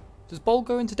 Does Bolg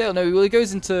go into Dale? No, well, it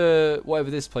goes into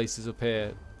whatever this place is up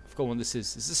here. I forgot forgotten what this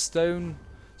is. Is this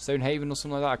Stonehaven or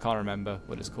something like that? I can't remember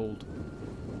what it's called.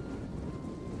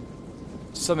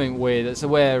 Something weird. That's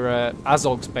where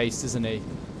Azog's based, isn't he?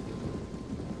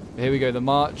 Here we go. The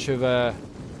March of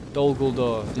Dol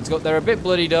Guldur. They're a bit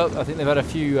bloodied up. I think they've had a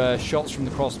few shots from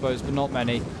the crossbows, but not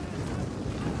many.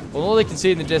 Well, all they can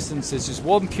see in the distance is just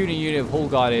one puny unit of Hull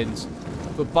Guardians.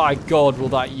 But by God, will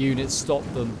that unit stop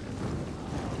them?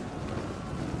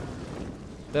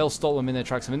 They'll stop them in their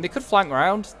tracks. I mean, they could flank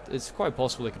around. It's quite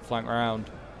possible they could flank around.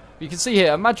 But you can see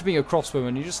here, imagine being a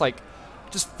crossbowman. You're just like,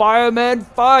 just fire, men,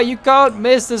 fire. You can't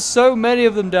miss. There's so many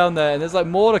of them down there. And there's like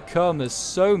more to come. There's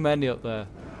so many up there.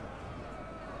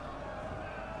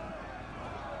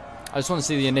 I just want to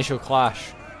see the initial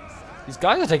clash. These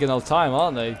guys are taking their time,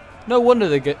 aren't they? No wonder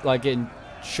they get like getting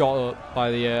shot up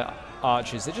by the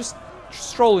archers. They're just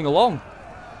strolling along.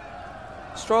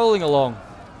 Strolling along.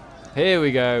 Here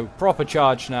we go. Proper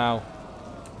charge now.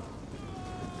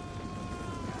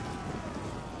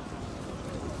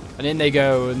 And in they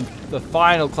go. And the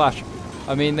final clash.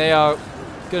 I mean, they are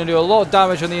going to do a lot of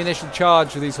damage on the initial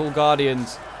charge with these Hull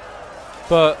Guardians.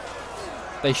 But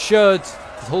they should.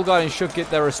 The Hull Guardians should get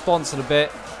their response in a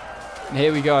bit. And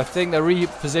here we go. I think they're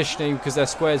repositioning because their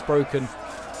square's broken.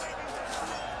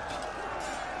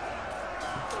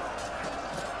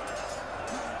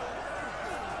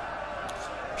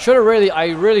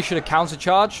 I really should have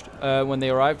countercharged when they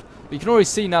arrived. But you can already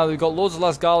see now that we've got Lords of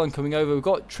Lasgarland coming over. We've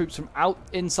got troops from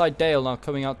inside Dale now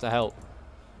coming out to help.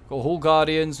 We've got Hull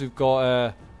Guardians. We've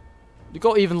got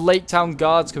even Lake Town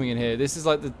Guards coming in here. This is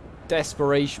like the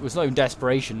desperation. Well, it's not even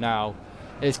desperation now.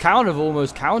 It's kind of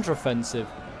almost counter-offensive.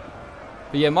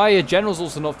 But yeah, my general's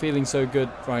also not feeling so good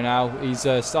right now. He's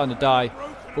starting to die.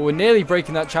 But we're nearly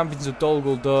breaking that Champions of Dol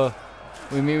Guldur.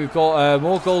 I mean, we've got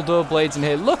more Guldur blades in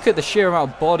here. Look at the sheer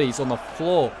amount of bodies on the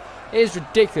floor. It is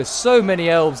ridiculous. So many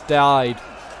elves died.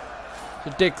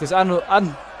 Ridiculous.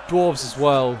 And dwarves as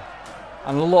well.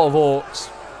 And a lot of orcs.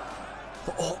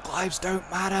 But orc lives don't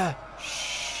matter.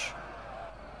 Shh.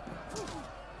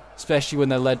 Especially when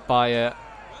they're led by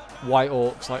white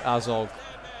orcs like Azog.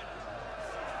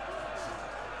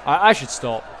 I should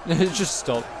stop. Just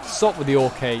stop. Stop with the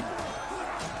orc hate.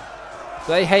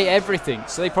 They hate everything,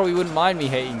 so they probably wouldn't mind me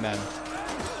hating them.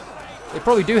 They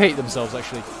probably do hate themselves,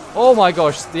 actually. Oh my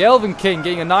gosh, the Elven King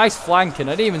getting a nice flanking.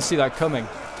 I didn't even see that coming.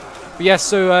 But yes,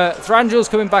 so Thranduil's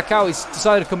coming back out. He's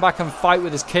decided to come back and fight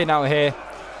with his kin out here.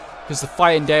 Because the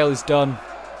fight in Dale is done.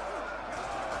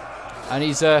 And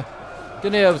he's going to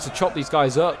be able to chop these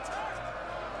guys up.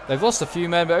 They've lost a few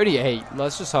men, but only 8.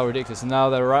 That's just how ridiculous. And now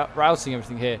they're routing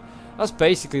everything here. That's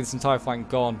basically this entire flank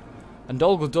gone. And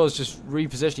Dol Guldur's just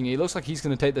repositioning. He looks like he's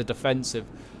going to take the defensive.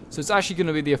 So it's actually going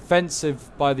to be the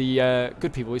offensive by the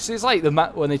good people. You see, it's like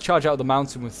when they charge out of the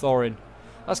mountain with Thorin.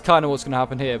 That's kind of what's going to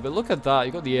happen here. But look at that.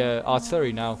 You've got the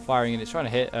artillery now firing, and it's trying to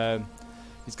hit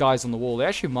these guys on the wall. They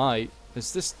actually might.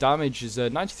 This damage is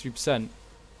 93%.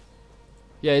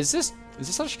 Yeah, is this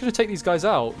actually going to take these guys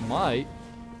out? It might.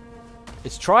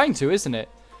 It's trying to, isn't it?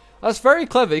 That's very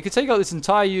clever. He could take out this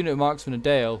entire unit of Marksmen of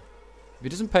Dale if he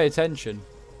doesn't pay attention.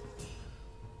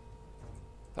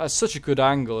 That's such a good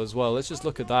angle as well. Let's just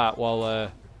look at that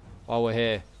while we're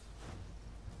here.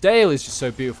 Dale is just so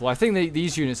beautiful. I think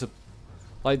these units are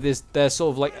like this. They're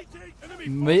sort of like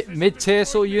mid-tier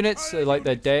sort of units. Like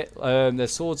their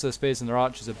swords, their spears, and their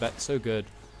archers are so good.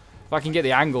 If I can get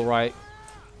the angle right.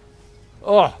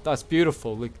 Oh, that's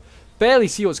beautiful. Like, barely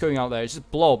see what's going out there. It's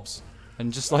just blobs.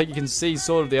 And just like you can see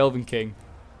sort of the Elven King.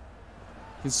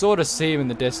 You can sort of see him in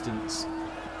the distance.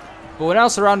 But we're now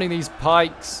surrounding these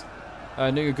pikes.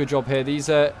 Doing a good job here.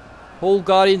 These Hull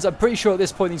Guardians, I'm pretty sure at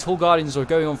this point these Hull Guardians are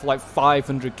going on for like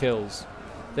 500 kills.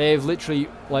 They've literally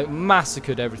like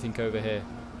massacred everything over here.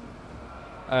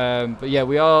 But yeah,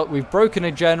 we've broken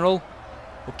a general.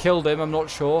 Or killed him, I'm not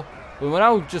sure. But we're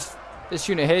now just, this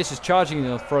unit here is just charging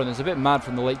in the front. It's a bit mad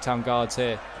from the Lake Town Guards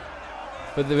here.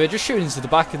 But we're just shooting into the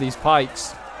back of these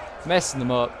pikes. Messing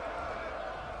them up.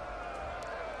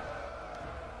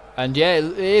 And yeah,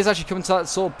 it is actually coming to that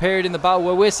sort of period in the battle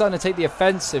where we're starting to take the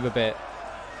offensive a bit.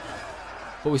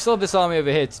 But we still have this army over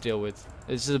here to deal with.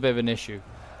 It's just a bit of an issue.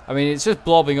 I mean, it's just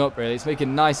blobbing up really. It's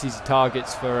making nice easy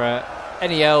targets for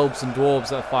any elves and dwarves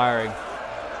that are firing.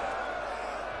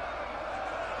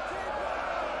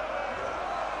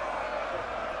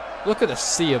 Look at the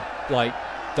sea of like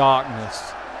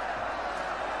darkness.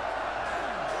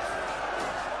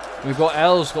 We've got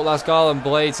elves, got Lasgarland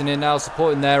blades in here now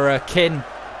supporting their kin.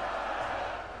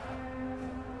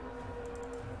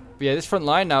 But yeah, this front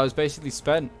line now is basically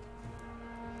spent.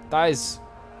 That is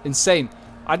insane.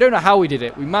 I don't know how we did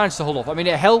it. We managed to hold off. I mean,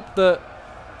 it helped that,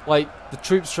 like, the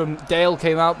troops from Dale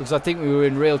came out, because I think we were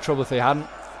in real trouble if they hadn't.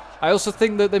 I also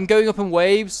think that them going up in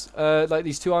waves, like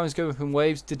these two armies going up in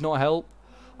waves, did not help.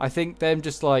 I think them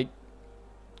just like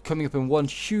coming up in one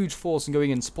huge force and going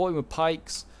in, supporting with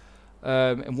pikes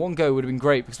in one go would have been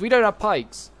great, because we don't have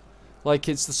pikes. Like,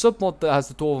 it's the submod that has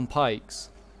the dwarven pikes,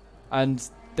 and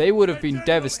they would have been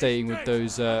devastating with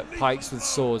those pikes with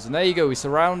swords. And there you go, we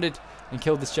surrounded and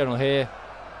killed this general here.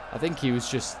 I think he was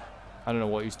just, I don't know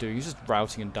what he was doing. He was just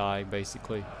routing and dying,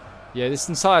 basically. Yeah, this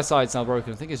entire side's now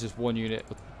broken. I think it's just one unit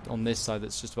on this side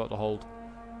that's just about to hold.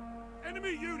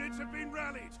 Enemy units have been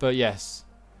rallied. But yes,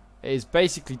 it is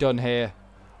basically done here.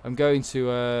 I'm going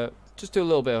to just do a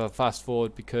little bit of a fast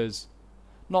forward, because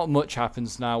not much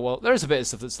happens now. Well, there is a bit of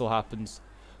stuff that still happens,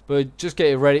 but just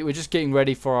getting ready. We're just getting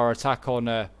ready for our attack on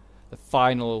the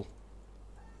final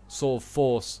sort of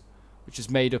force, which is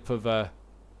made up of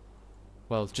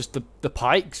well, just the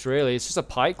pikes, really. It's just a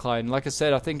pike line. Like I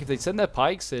said, I think if they send their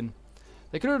pikes in,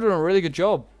 they could have done a really good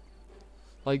job.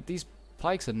 Like, these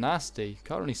pikes are nasty.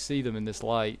 Can't really see them in this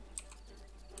light.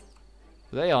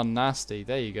 But they are nasty.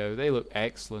 There you go. They look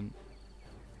excellent.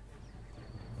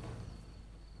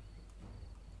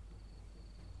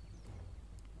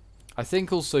 I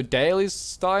think also Dale is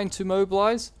starting to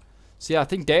mobilize. So yeah, I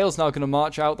think Dale's now going to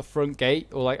march out the front gate,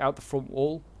 or like out the front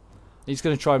wall. He's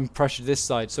going to try and pressure this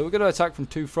side. So we're going to attack from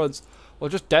two fronts, while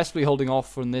just desperately holding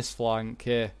off from this flank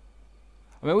here.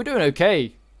 I mean, we're doing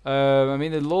okay. I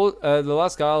mean, the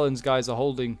Lasgarlands guys are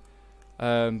holding,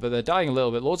 but they're dying a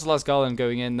little bit. Lords of Lasgarland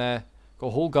going in there.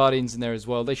 Got Hall Guardians in there as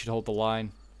well. They should hold the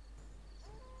line.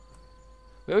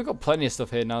 But we've got plenty of stuff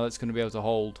here now that's going to be able to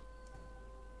hold.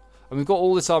 And we've got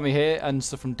all this army here and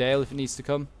stuff from Dale if it needs to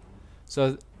come.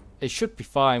 So it should be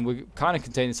fine. We're kind of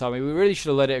containing this army. We really should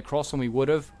have let it across, and we would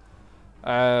have.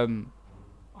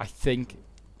 I think,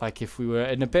 like, if we were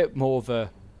in a bit more of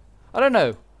a, I don't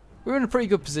know. We were in a pretty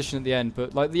good position at the end,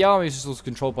 but like the army was also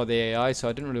controlled by the AI, so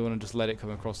I didn't really want to just let it come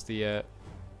across the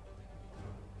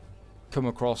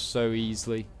so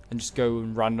easily and just go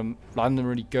and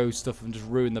randomly go stuff and just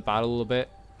ruin the battle a little bit.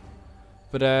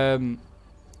 But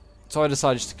so I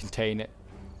decided just to contain it.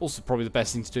 Also, probably the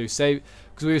best thing to do, save,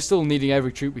 because we were still needing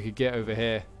every troop we could get over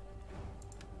here.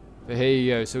 But here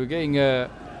you go. So we're getting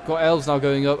got elves now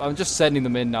going up. I'm just sending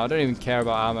them in now. I don't even care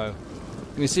about ammo.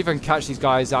 I'm gonna see if I can catch these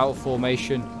guys out of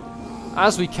formation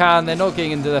as we can. They're not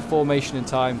getting into their formation in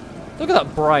time. Look at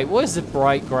that bright. What is the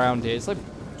bright ground here? It's like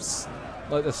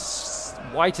the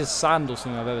whitest sand or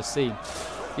something I've ever seen.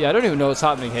 Yeah, I don't even know what's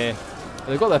happening here.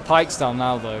 They've got their pikes down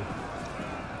now, though.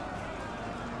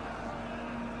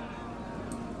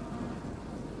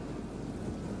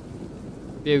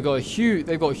 Yeah,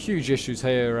 they've got huge issues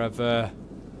here of well,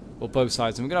 both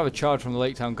sides. And we're gonna have a charge from the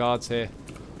Lake Town Guards here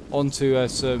onto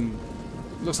some,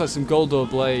 looks like some Goldor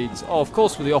blades. Oh, of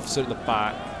course, with the officer at the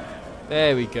back.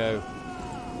 There we go.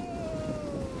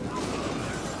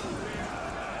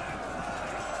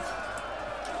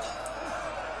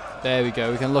 There we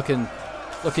go. We can look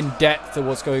in depth at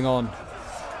what's going on.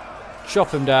 Chop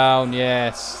them down.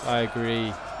 Yes, I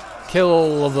agree. Kill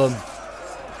all of them.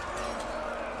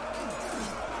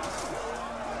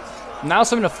 Now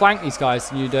something to flank these guys,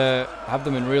 and you'd have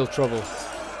them in real trouble.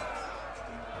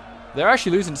 They're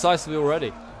actually losing decisively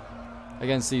already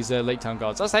against these Lake Town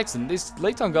Guards. That's excellent. These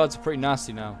Lake Town Guards are pretty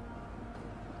nasty now.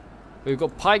 We've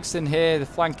got pikes in here, they're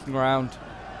flanking around.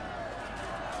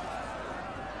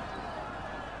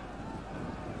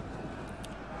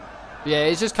 Yeah,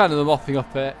 it's just kind of the mopping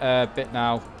up a bit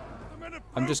now.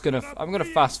 I'm gonna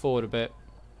fast forward a bit.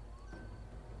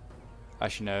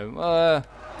 Actually, no.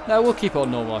 No, we'll keep it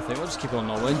on normal. I think we'll just keep it on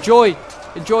normal. Enjoy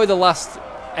the last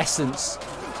essence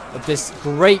of this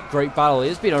great battle.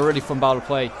 It's been a really fun battle to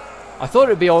play. I thought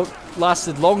it'd be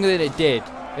lasted longer than it did.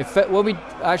 In fact, when we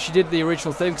actually did the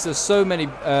original thing, because there's so many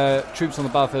troops on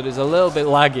the battlefield, it's a little bit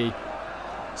laggy.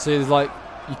 So it's like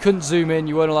you couldn't zoom in,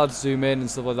 you weren't allowed to zoom in and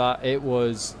stuff like that.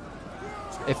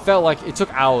 It felt like it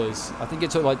took hours. I think it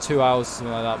took like 2 hours or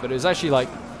something like that. But it was actually like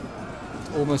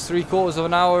almost 3/4 of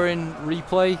an hour in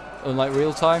replay on like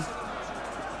real time.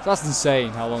 So that's insane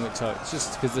how long it took. It's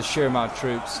just because of the sheer amount of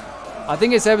troops. I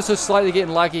think it's ever so slightly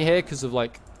getting laggy here because of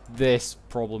like this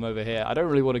problem over here. I don't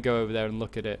really want to go over there and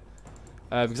look at it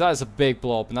because that is a big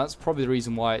blob, and that's probably the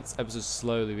reason why it's ever so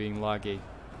slowly being laggy.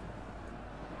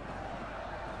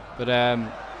 But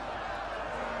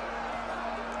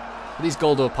these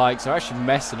Goldor pikes are actually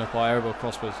messing up our airborne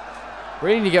crossbows. We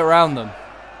really need to get around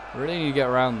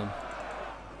them.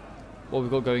 What we've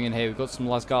got going in here, we've got some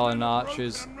Lasgarland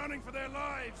archers.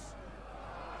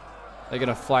 They're going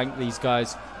to flank these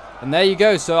guys. And there you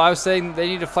go. So I was saying they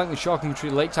need to flank the shock infantry.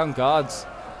 Lake Town Guards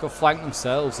got flanked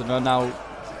themselves and are now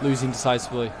losing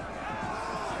decisively.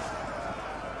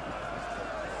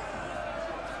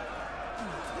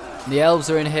 The elves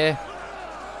are in here.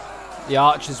 The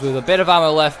archers with a bit of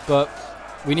ammo left, but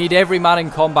we need every man in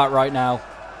combat right now.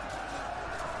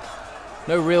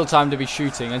 No real time to be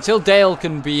shooting until Dale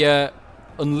can be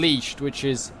unleashed, which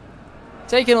is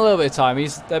taking a little bit of time.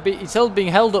 He's being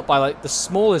held up by like the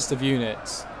smallest of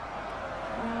units.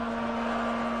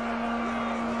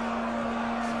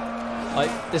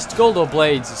 Like this Goldor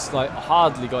Blades is like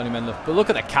hardly got any men left. But look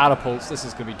at the catapults. This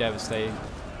is gonna be devastating.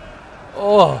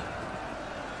 Oh,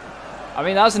 I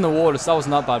mean that's in the water, so that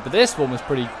wasn't that bad. But this one was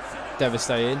pretty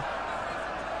devastating.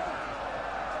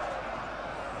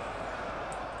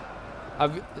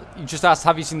 You just asked,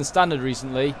 have you seen the standard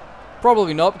recently?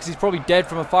 Probably not, because he's probably dead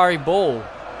from a fiery ball.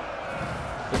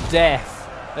 But death.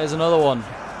 There's another one.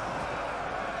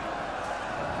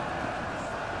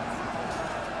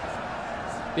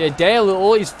 Yeah, Dale,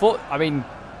 all his I mean,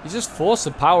 he's just forced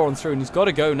the power on through, and he's got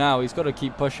to go now. He's got to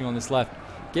keep pushing on this left.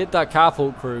 Get that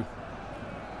catapult crew.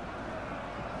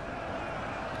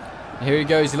 And here he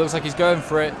goes. He looks like he's going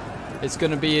for it. It's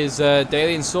going to be his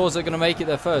Dalian swords that are going to make it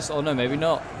there first. Oh no, maybe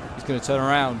not. He's going to turn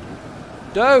around.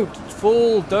 Don't,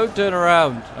 fool! Don't turn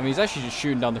around. I mean, he's actually just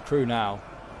shooting down the crew now.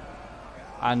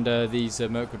 And these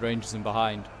Mirkwood Rangers in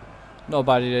behind. Not a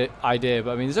bad idea,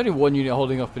 but I mean, there's only one unit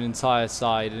holding up an entire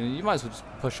side, and you might as well just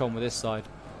push on with this side.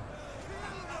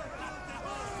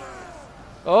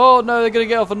 Oh no, they're going to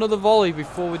get off another volley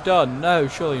before we're done. No,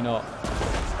 surely not.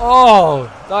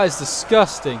 Oh, that is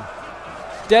disgusting.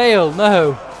 Dale,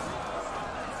 no.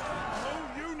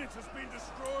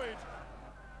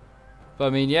 But I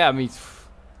mean, yeah, I mean,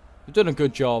 we've done a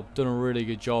good job, done a really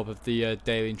good job of the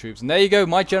Dalian troops. And there you go,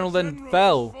 my general then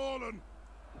fell.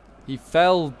 He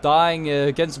fell, dying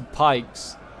against some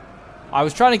pikes. I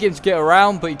was trying to get him to get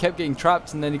around, but he kept getting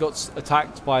trapped, and then he got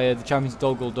attacked by the champions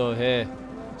Dol Guldur here.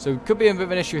 So it could be a bit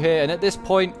of an issue here. And at this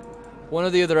point, one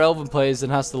of the other Elven players then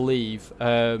has to leave.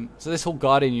 So this whole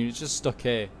Guardian unit is just stuck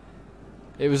here.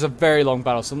 It was a very long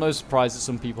battle, so I'm no surprise that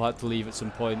some people had to leave at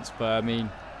some points. But I mean,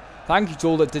 thank you to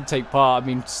all that did take part. I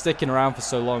mean, sticking around for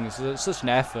so long is such an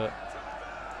effort.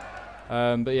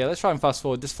 But yeah, let's try and fast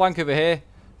forward. This flank over here,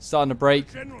 starting to break.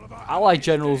 Allied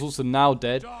general's also now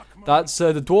dead. That's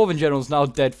the Dwarven general's now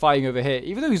dead, fighting over here.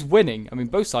 Even though he's winning. I mean,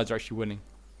 both sides are actually winning.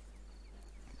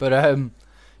 But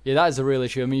yeah, that is a real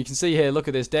issue. I mean, you can see here, look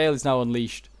at this. Dale is now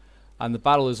unleashed. And the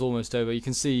battle is almost over. You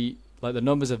can see, like, the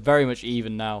numbers are very much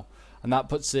even now. And that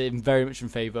puts it very much in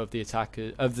favour of the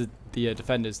attacker, of the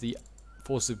defenders, the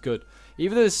forces of good.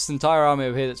 Even though this entire army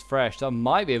over here that's fresh, that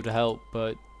might be able to help,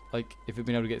 but like if we've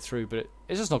been able to get through, but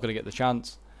it's just not going to get the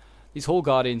chance. These Hall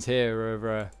Guardians here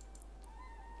are,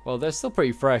 well, they're still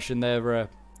pretty fresh, and they're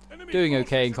doing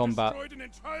okay in combat.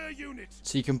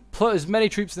 So you can put as many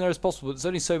troops in there as possible, but there's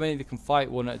only so many that can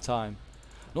fight one at a time.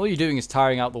 And all you're doing is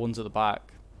tiring out the ones at the back.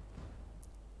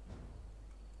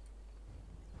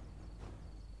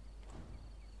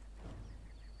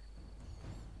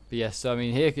 But yes, so I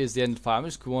mean, here is the end of the fight. I'm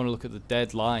just going to want to look at the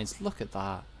dead lines. Look at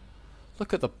that.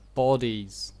 Look at the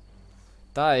bodies.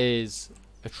 That is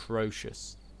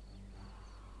atrocious.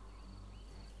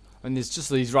 I mean, there's just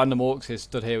these random orcs here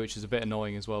stood here, which is a bit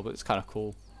annoying as well, but it's kind of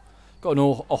cool. Got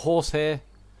a horse here.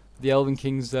 The Elven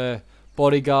King's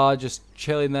bodyguard just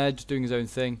chilling there, just doing his own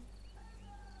thing.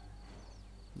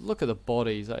 Look at the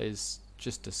bodies. That is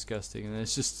just disgusting. And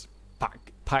there's just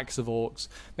packs of orcs.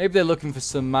 Maybe they're looking for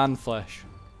some man flesh.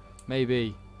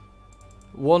 Maybe.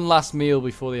 One last meal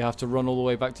before they have to run all the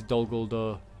way back to Dol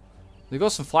Guldur. They've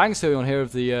got some flanks going on here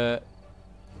of the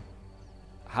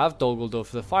Dol Guldur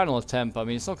for the final attempt. I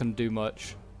mean, it's not going to do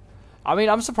much. I mean,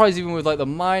 I'm surprised even with like the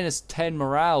 -10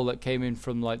 morale that came in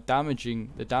from like damaging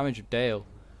the damage of Dale.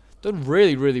 Done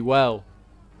really, really well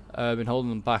in holding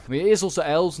them back. I mean, it is also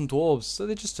elves and dwarves, so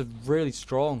they're just really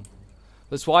strong.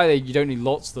 That's why you don't need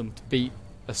lots of them to beat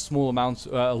a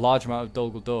large amount of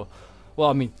Dol Guldur. Well,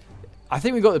 I mean, I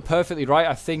think we got it perfectly right.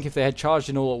 I think if they had charged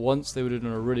in all at once, they would have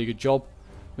done a really good job.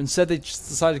 But instead, they just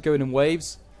decided to go in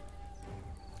waves.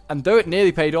 And though it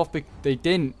nearly paid off, they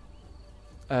didn't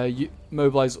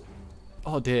mobilize.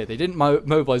 Oh dear, they didn't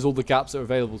mobilize all the gaps that were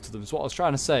available to them. Is what I was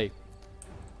trying to say.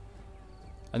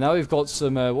 And now we've got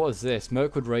some. What is this?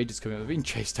 Mirkwood Raiders coming up. They're being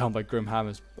chased down by Grim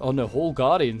Hammers. Oh no, Hall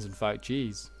Guardians. In fact,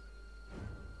 jeez.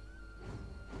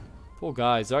 Poor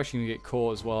guys. They're actually gonna get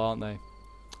caught as well, aren't they?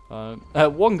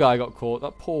 One guy got caught.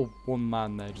 That poor one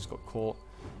man there just got caught.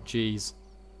 Jeez.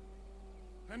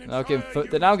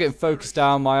 They're now getting focused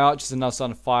down. My archers are now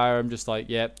starting to fire. I'm just like,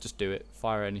 yep, just do it.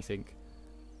 Fire anything.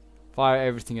 Fire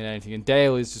everything and anything. And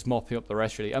Dale is just mopping up the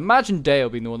rest, really. Imagine Dale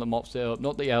being the one that mops it up,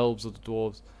 not the elves or the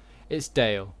dwarves. It's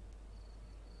Dale.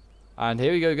 And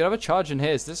here we go. We're gonna have a charge in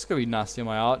here. So this is gonna be nasty on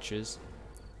my archers.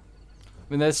 I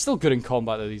mean, they're still good in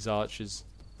combat though, these archers.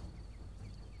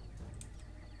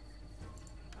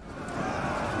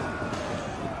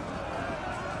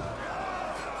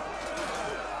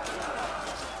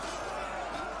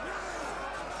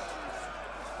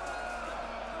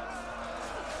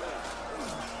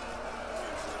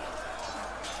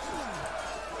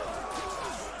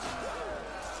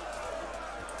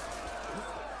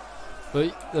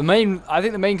 But I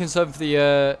think the main concern for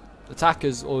the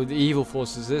attackers or the evil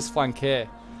forces is this flank here.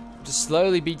 Just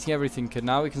slowly beating everything. And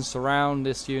now we can surround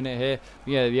this unit here.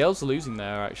 Yeah, the elves are losing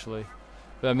there actually.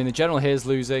 But I mean, the general here is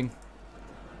losing.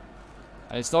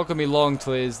 And it's not going to be long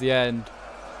till it is the end.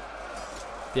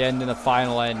 The end and the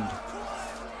final end.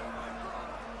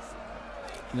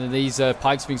 And then these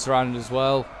pikes being surrounded as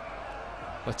well.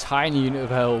 A tiny unit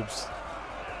of elves.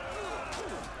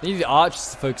 They need the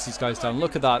archers to focus these guys down.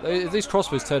 Look at that. If these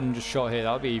crossbows turned and just shot here,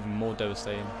 that would be even more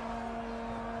devastating.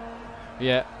 But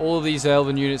yeah, all of these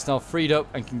elven units now freed up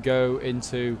and can go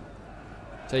into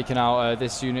taking out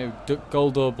this unit of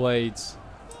Goldor blades.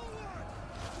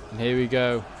 And here we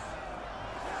go.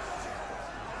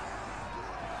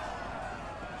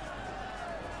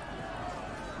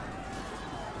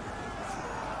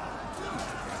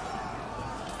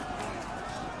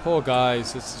 Poor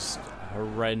guys, it's just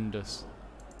horrendous.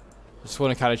 Just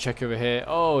want to kind of check over here.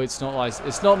 Oh, it's not nice.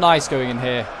 It's not nice going in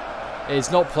here.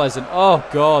 It's not pleasant. Oh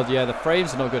god, yeah, the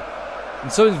frames are not good.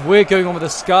 And something weird going on with the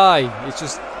sky. It's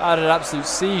just had an absolute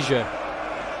seizure.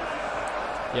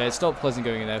 Yeah, it's not pleasant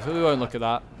going in there, so we won't look at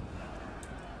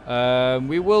that.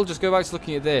 We will just go back to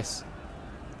looking at this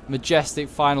majestic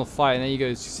final fight. And there you go.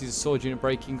 You see the sword unit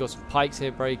breaking. Got some pikes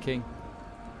here breaking.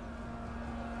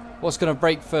 What's going to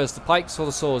break first, the pikes or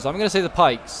the swords? I'm going to say the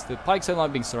pikes. The pikes don't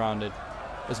like being surrounded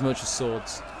as much as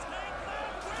swords.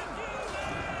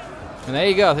 And there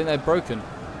you go, I think they're broken.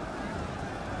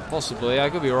 Possibly, I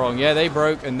could be wrong. Yeah, they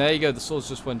broke, and there you go, the swords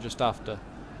just went just after.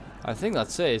 I think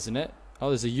that's it, isn't it? Oh,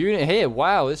 there's a unit here.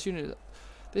 Wow, this unit's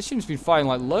been fighting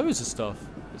like loads of stuff.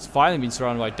 It's finally been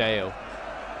surrounded by Dale.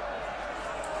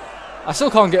 I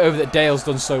still can't get over that Dale's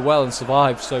done so well and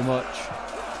survived so much.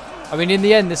 I mean, in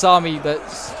the end, this army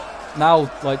that's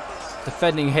now like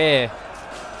defending here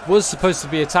was supposed to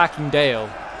be attacking Dale.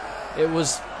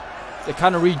 It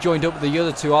kind of rejoined up with the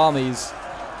other two armies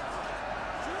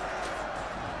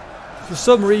for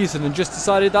some reason and just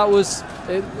decided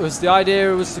the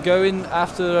idea was to go in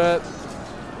after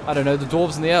I don't know, the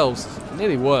dwarves and the elves. It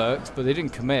nearly worked, but they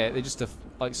didn't commit. They just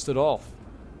like stood off.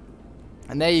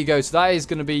 And there you go. So that is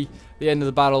going to be the end of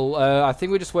the battle. I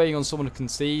think we're just waiting on someone to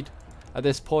concede at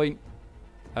this point.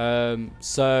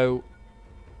 So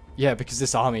yeah, because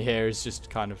this army here is just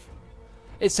kind of,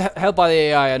 it's held by the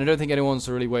AI, and I don't think anyone's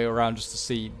really wait around just to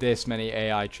see this many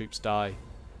AI troops die.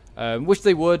 Which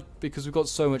they would, because we've got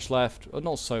so much left. Or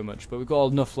not so much, but we've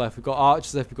got enough left. We've got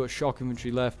archers left, we've got shock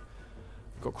infantry left,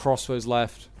 we've got crossbows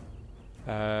left.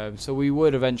 So we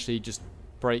would eventually just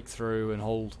break through and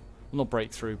hold, well, not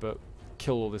break through, but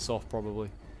kill all this off probably.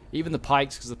 Even the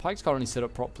pikes, because the pikes can't really set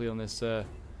up properly on this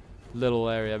little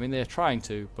area. I mean, they're trying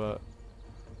to, but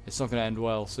it's not going to end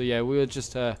well. So yeah, we'll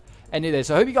just end it there.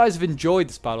 So I hope you guys have enjoyed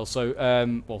this battle. So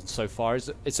well, so far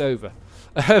it's over.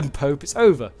 Pope, it's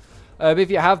over.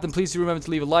 If you have, then please do remember to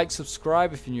leave a like,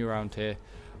 subscribe if you're new around here,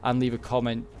 and leave a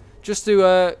comment. Just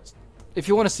to if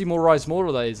you want to see more Rise of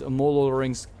Mordor, that is, and more Lord of the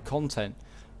Rings content,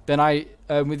 then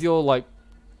with your like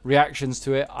reactions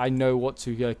to it, I know what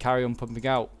to carry on pumping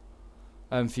out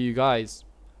for you guys.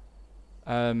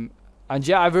 And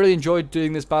yeah, I've really enjoyed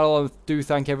doing this battle. I do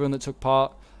thank everyone that took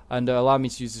part and allowed me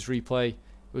to use this replay. It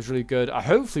was really good.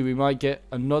 Hopefully we might get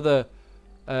another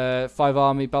Battle of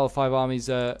Five Armies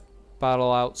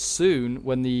battle out soon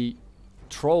when the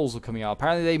trolls are coming out.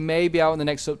 Apparently they may be out in the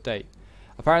next update.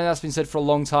 Apparently that's been said for a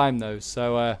long time though,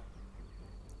 so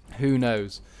who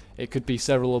knows? It could be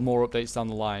several or more updates down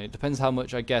the line. It depends how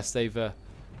much, I guess, they've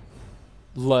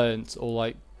learnt or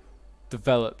like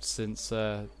developed since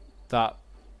that.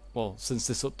 Well, since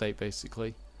this update,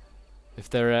 basically. If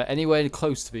they're anywhere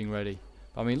close to being ready.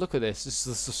 I mean, look at this. This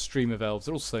is a stream of elves.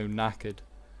 They're all so knackered.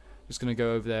 Just going to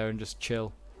go over there and just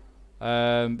chill.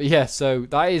 But yeah, so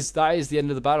that is the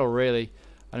end of the battle, really.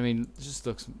 And I mean, it just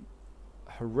looks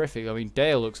horrific. I mean,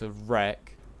 Dale looks a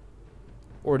wreck.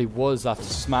 Already was after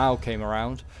Smaug came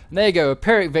around. And there you go, a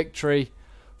Pyrrhic victory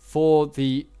for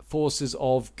the forces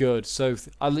of good. So,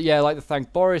 yeah, I'd like to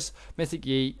thank Boris, Mythic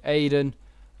Yi, Aiden,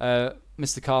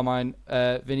 Mr. Carmine,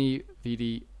 Vinny,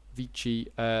 Vidi, Vici,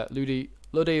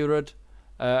 Luderud,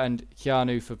 and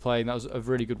Keanu for playing. That was a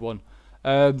really good one.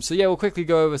 So yeah, we'll quickly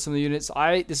go over some of the units.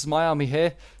 This is my army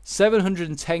here.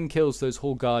 710 kills those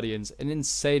Hall Guardians. An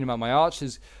insane amount. My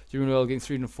archers doing well, getting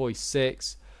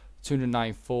 346,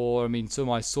 294. I mean, some of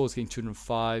my swords getting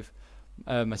 205.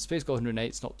 My spears got 108.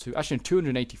 It's not too. Actually,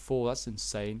 284. That's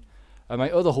insane. My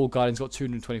other Hall Guardians got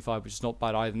 225, which is not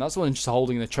bad either. And that's the one just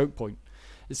holding the choke point.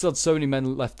 It still had so many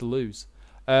men left to lose.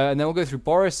 And then we'll go through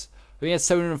Boris. He had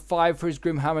 705 for his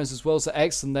Grim Hammers as well, so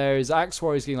excellent there. His Axe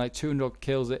Warrior is getting like 200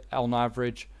 kills on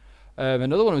average.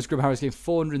 Another one of his Grim Hammers getting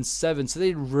 407, so they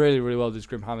did really, really well with his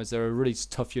Grim Hammers. They're a really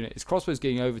tough unit. His Crossbow is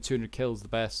getting over 200 kills, the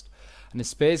best. And his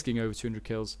Spear's getting over 200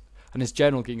 kills. And his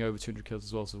General getting over 200 kills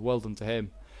as well, so well done to him.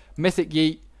 Mythic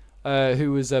Yeet,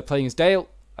 who was playing as Dale.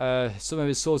 Some of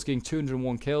his swords getting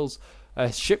 201 kills.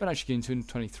 His Shipman actually getting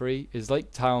 223. His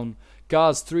Lake Town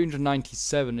Guards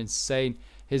 397, insane.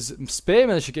 His Spear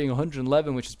Militia getting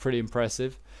 111, which is pretty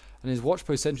impressive. And his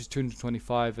Watchpost Sentries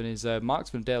 225, and his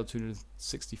Marksman Dale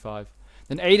 265.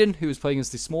 Then Aiden, who was playing as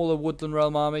the smaller Woodland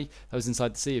Realm army, that was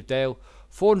inside the Sea of Dale.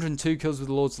 402 kills with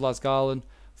the Lords of Lasgarland,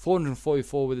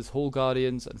 444 with his Hall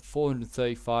Guardians, and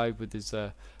 435 with his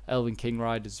Elven King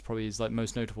Riders, probably his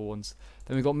most notable ones.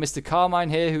 Then we've got Mr. Carmine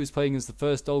here, who was playing as the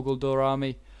first Dol Guldur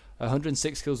army.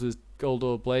 106 kills with his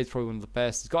Guldur Blades, probably one of the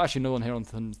best. He's got actually another one here on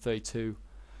 132.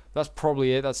 That's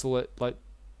probably it. That's all the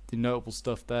notable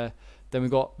stuff there. Then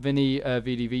we've got Vinny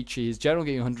VD Vici. His General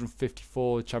getting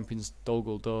 154, Champions Dol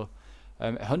Guldur.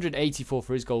 184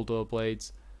 for his Guldur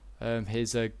Blades.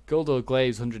 His Guldur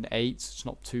Glaives 108, so it's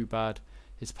not too bad.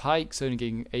 His Pike's only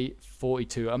getting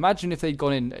 842. Imagine if they'd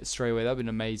gone in straight away. That would have been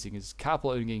amazing. His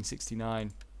Catapult only getting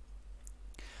 69.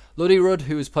 Luddy Rudd,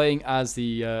 who was playing as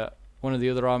the one of the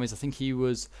other armies. I think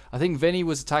Vinny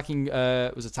was attacking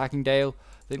Dale.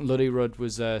 I think Luddy Rudd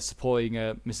was supporting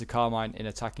Mr. Carmine in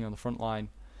attacking on the front line.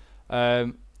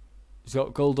 He's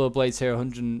got Guldur Blades here,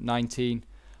 119,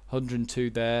 102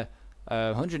 there.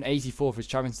 184 for his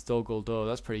Champions Dol Guldur.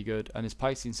 That's pretty good. And his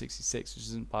Pike's in 66, which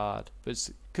isn't bad, but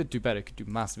could do better. Could do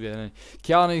massively better.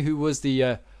 Keanu, who was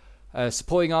the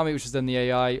supporting army, which is then the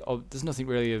AI. There's nothing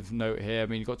really of note here. I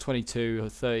mean, he got 22 or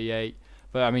 38,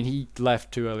 but I mean, he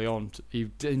left too early on. He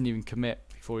didn't even commit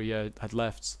before he had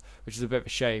left, which is a bit of a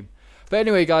shame. But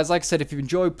anyway, guys, like I said, if you've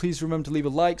enjoyed, please remember to leave a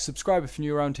like, subscribe if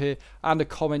you're new around here, and a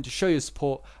comment to show your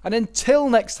support. And until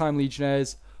next time,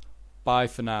 Legionnaires, bye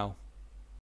for now.